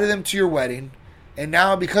invited them to your wedding, and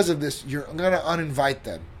now because of this, you're going to uninvite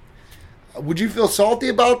them. Would you feel salty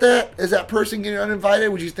about that? Is that person getting uninvited?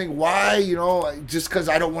 Would you think, why? Just because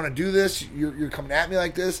I don't want to do this, you're coming at me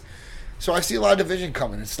like this? So I see a lot of division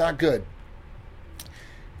coming. It's not good.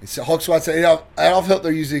 It's Hulk Swat said Adolf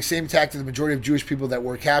Hitler used the same tactic. The majority of Jewish people that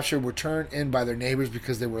were captured were turned in by their neighbors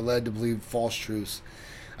because they were led to believe false truths.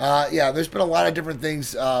 There's been a lot of different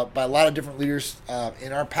things by a lot of different leaders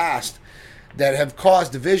in our past that have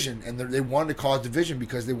caused division, and they wanted to cause division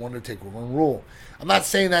because they wanted to take over and rule. I'm not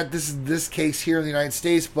saying that this is this case here in the United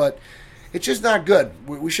States, but it's just not good.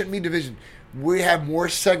 We shouldn't be division. We have more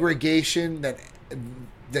segregation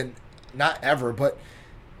than not ever, but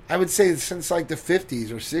I would say since like the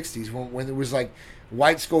 50s or 60s when it was like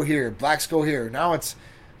whites go here, blacks go here. Now it's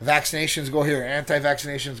vaccinations go here,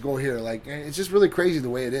 anti-vaccinations go here. Like, it's just really crazy the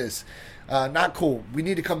way it is. Not cool. We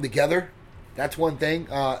need to come together. That's one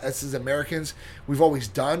thing. Us as Americans, we've always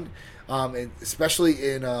done, and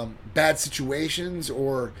especially in bad situations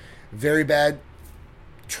or very bad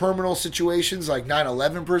terminal situations like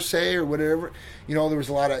 9/11 per se or whatever. There was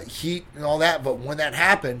a lot of heat and all that, but when that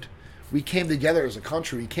happened, we came together as a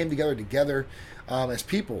country. We came together as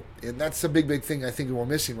people, and that's a big, big thing I think we're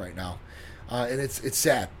missing right now. And it's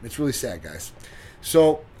sad. It's really sad, guys.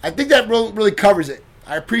 So I think that really covers it.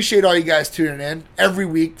 I appreciate all you guys tuning in every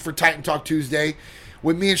week for Titan Talk Tuesday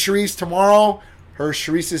with me and Sharice tomorrow.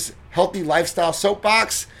 Sharice's Healthy Lifestyle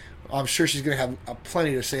Soapbox. I'm sure she's going to have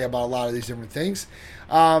plenty to say about a lot of these different things.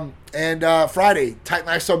 And Friday, Titan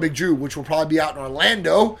Lifestyle Big Drew, which will probably be out in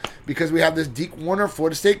Orlando because we have this Deke Warner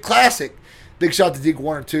Florida State Classic. Big shout out to Deke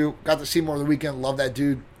Warner, too. Got to see him over the weekend. Love that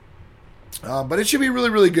dude. But it should be really,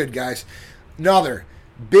 really good, guys. Another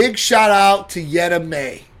big shout out to Yetta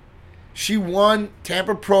May. She won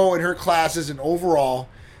Tampa Pro in her classes and overall.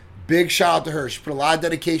 Big shout out to her. She put a lot of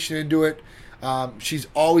dedication into it. She's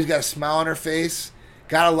always got a smile on her face.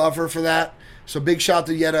 Gotta love her for that. So big shout out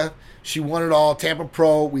to Yetta. She won it all. Tampa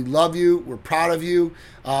Pro. We love you. We're proud of you.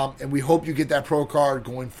 And we hope you get that pro card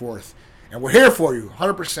going forth. And we're here for you,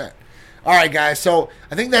 100%. All right, guys. So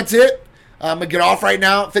I think that's it. I'm going to get off right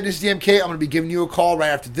now. Fitness DMK, I'm going to be giving you a call right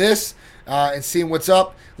after this and seeing what's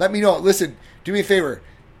up. Let me know. Listen, do me a favor.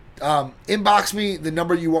 Inbox me the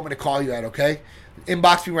number you want me to call you at, okay?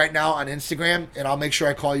 Inbox me right now on Instagram, and I'll make sure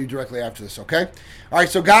I call you directly after this, okay? All right,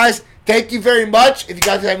 so guys, thank you very much. If you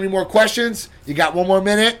guys have any more questions, you got one more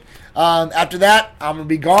minute. After that, I'm going to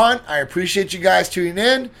be gone. I appreciate you guys tuning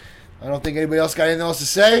in. I don't think anybody else got anything else to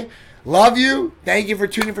say. Love you. Thank you for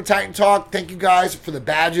tuning for Titan Talk. Thank you guys for the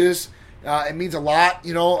badges. It means a lot,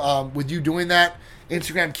 with you doing that.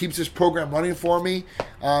 Instagram keeps this program running for me.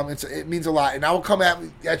 It means a lot. And I will come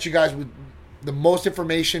at you guys with the most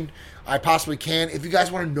information I possibly can. If you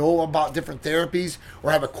guys want to know about different therapies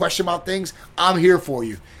or have a question about things, I'm here for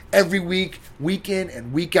you. Every week, week in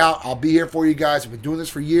and week out, I'll be here for you guys. I've been doing this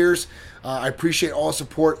for years. I appreciate all the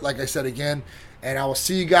support, like I said again. And I will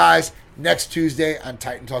see you guys next Tuesday on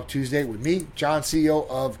Titan Talk Tuesday with me, John, CEO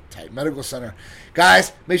of Titan Medical Center.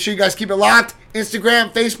 Guys, make sure you guys keep it locked.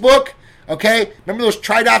 Instagram, Facebook. Okay? Remember those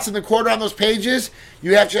tri-dots in the corner on those pages?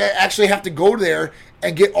 You actually have to go there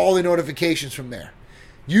and get all the notifications from there.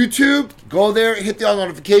 YouTube, go there, hit the all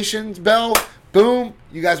notifications bell. Boom.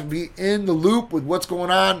 You guys will be in the loop with what's going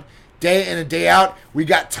on day in and day out. We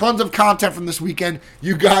got tons of content from this weekend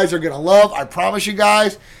you guys are going to love. I promise you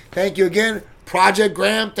guys. Thank you again. Project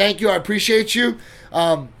Graham, thank you. I appreciate you.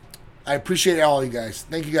 I appreciate all you guys.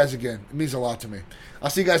 Thank you guys again. It means a lot to me. I'll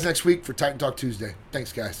see you guys next week for Titan Talk Tuesday.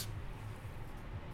 Thanks, guys.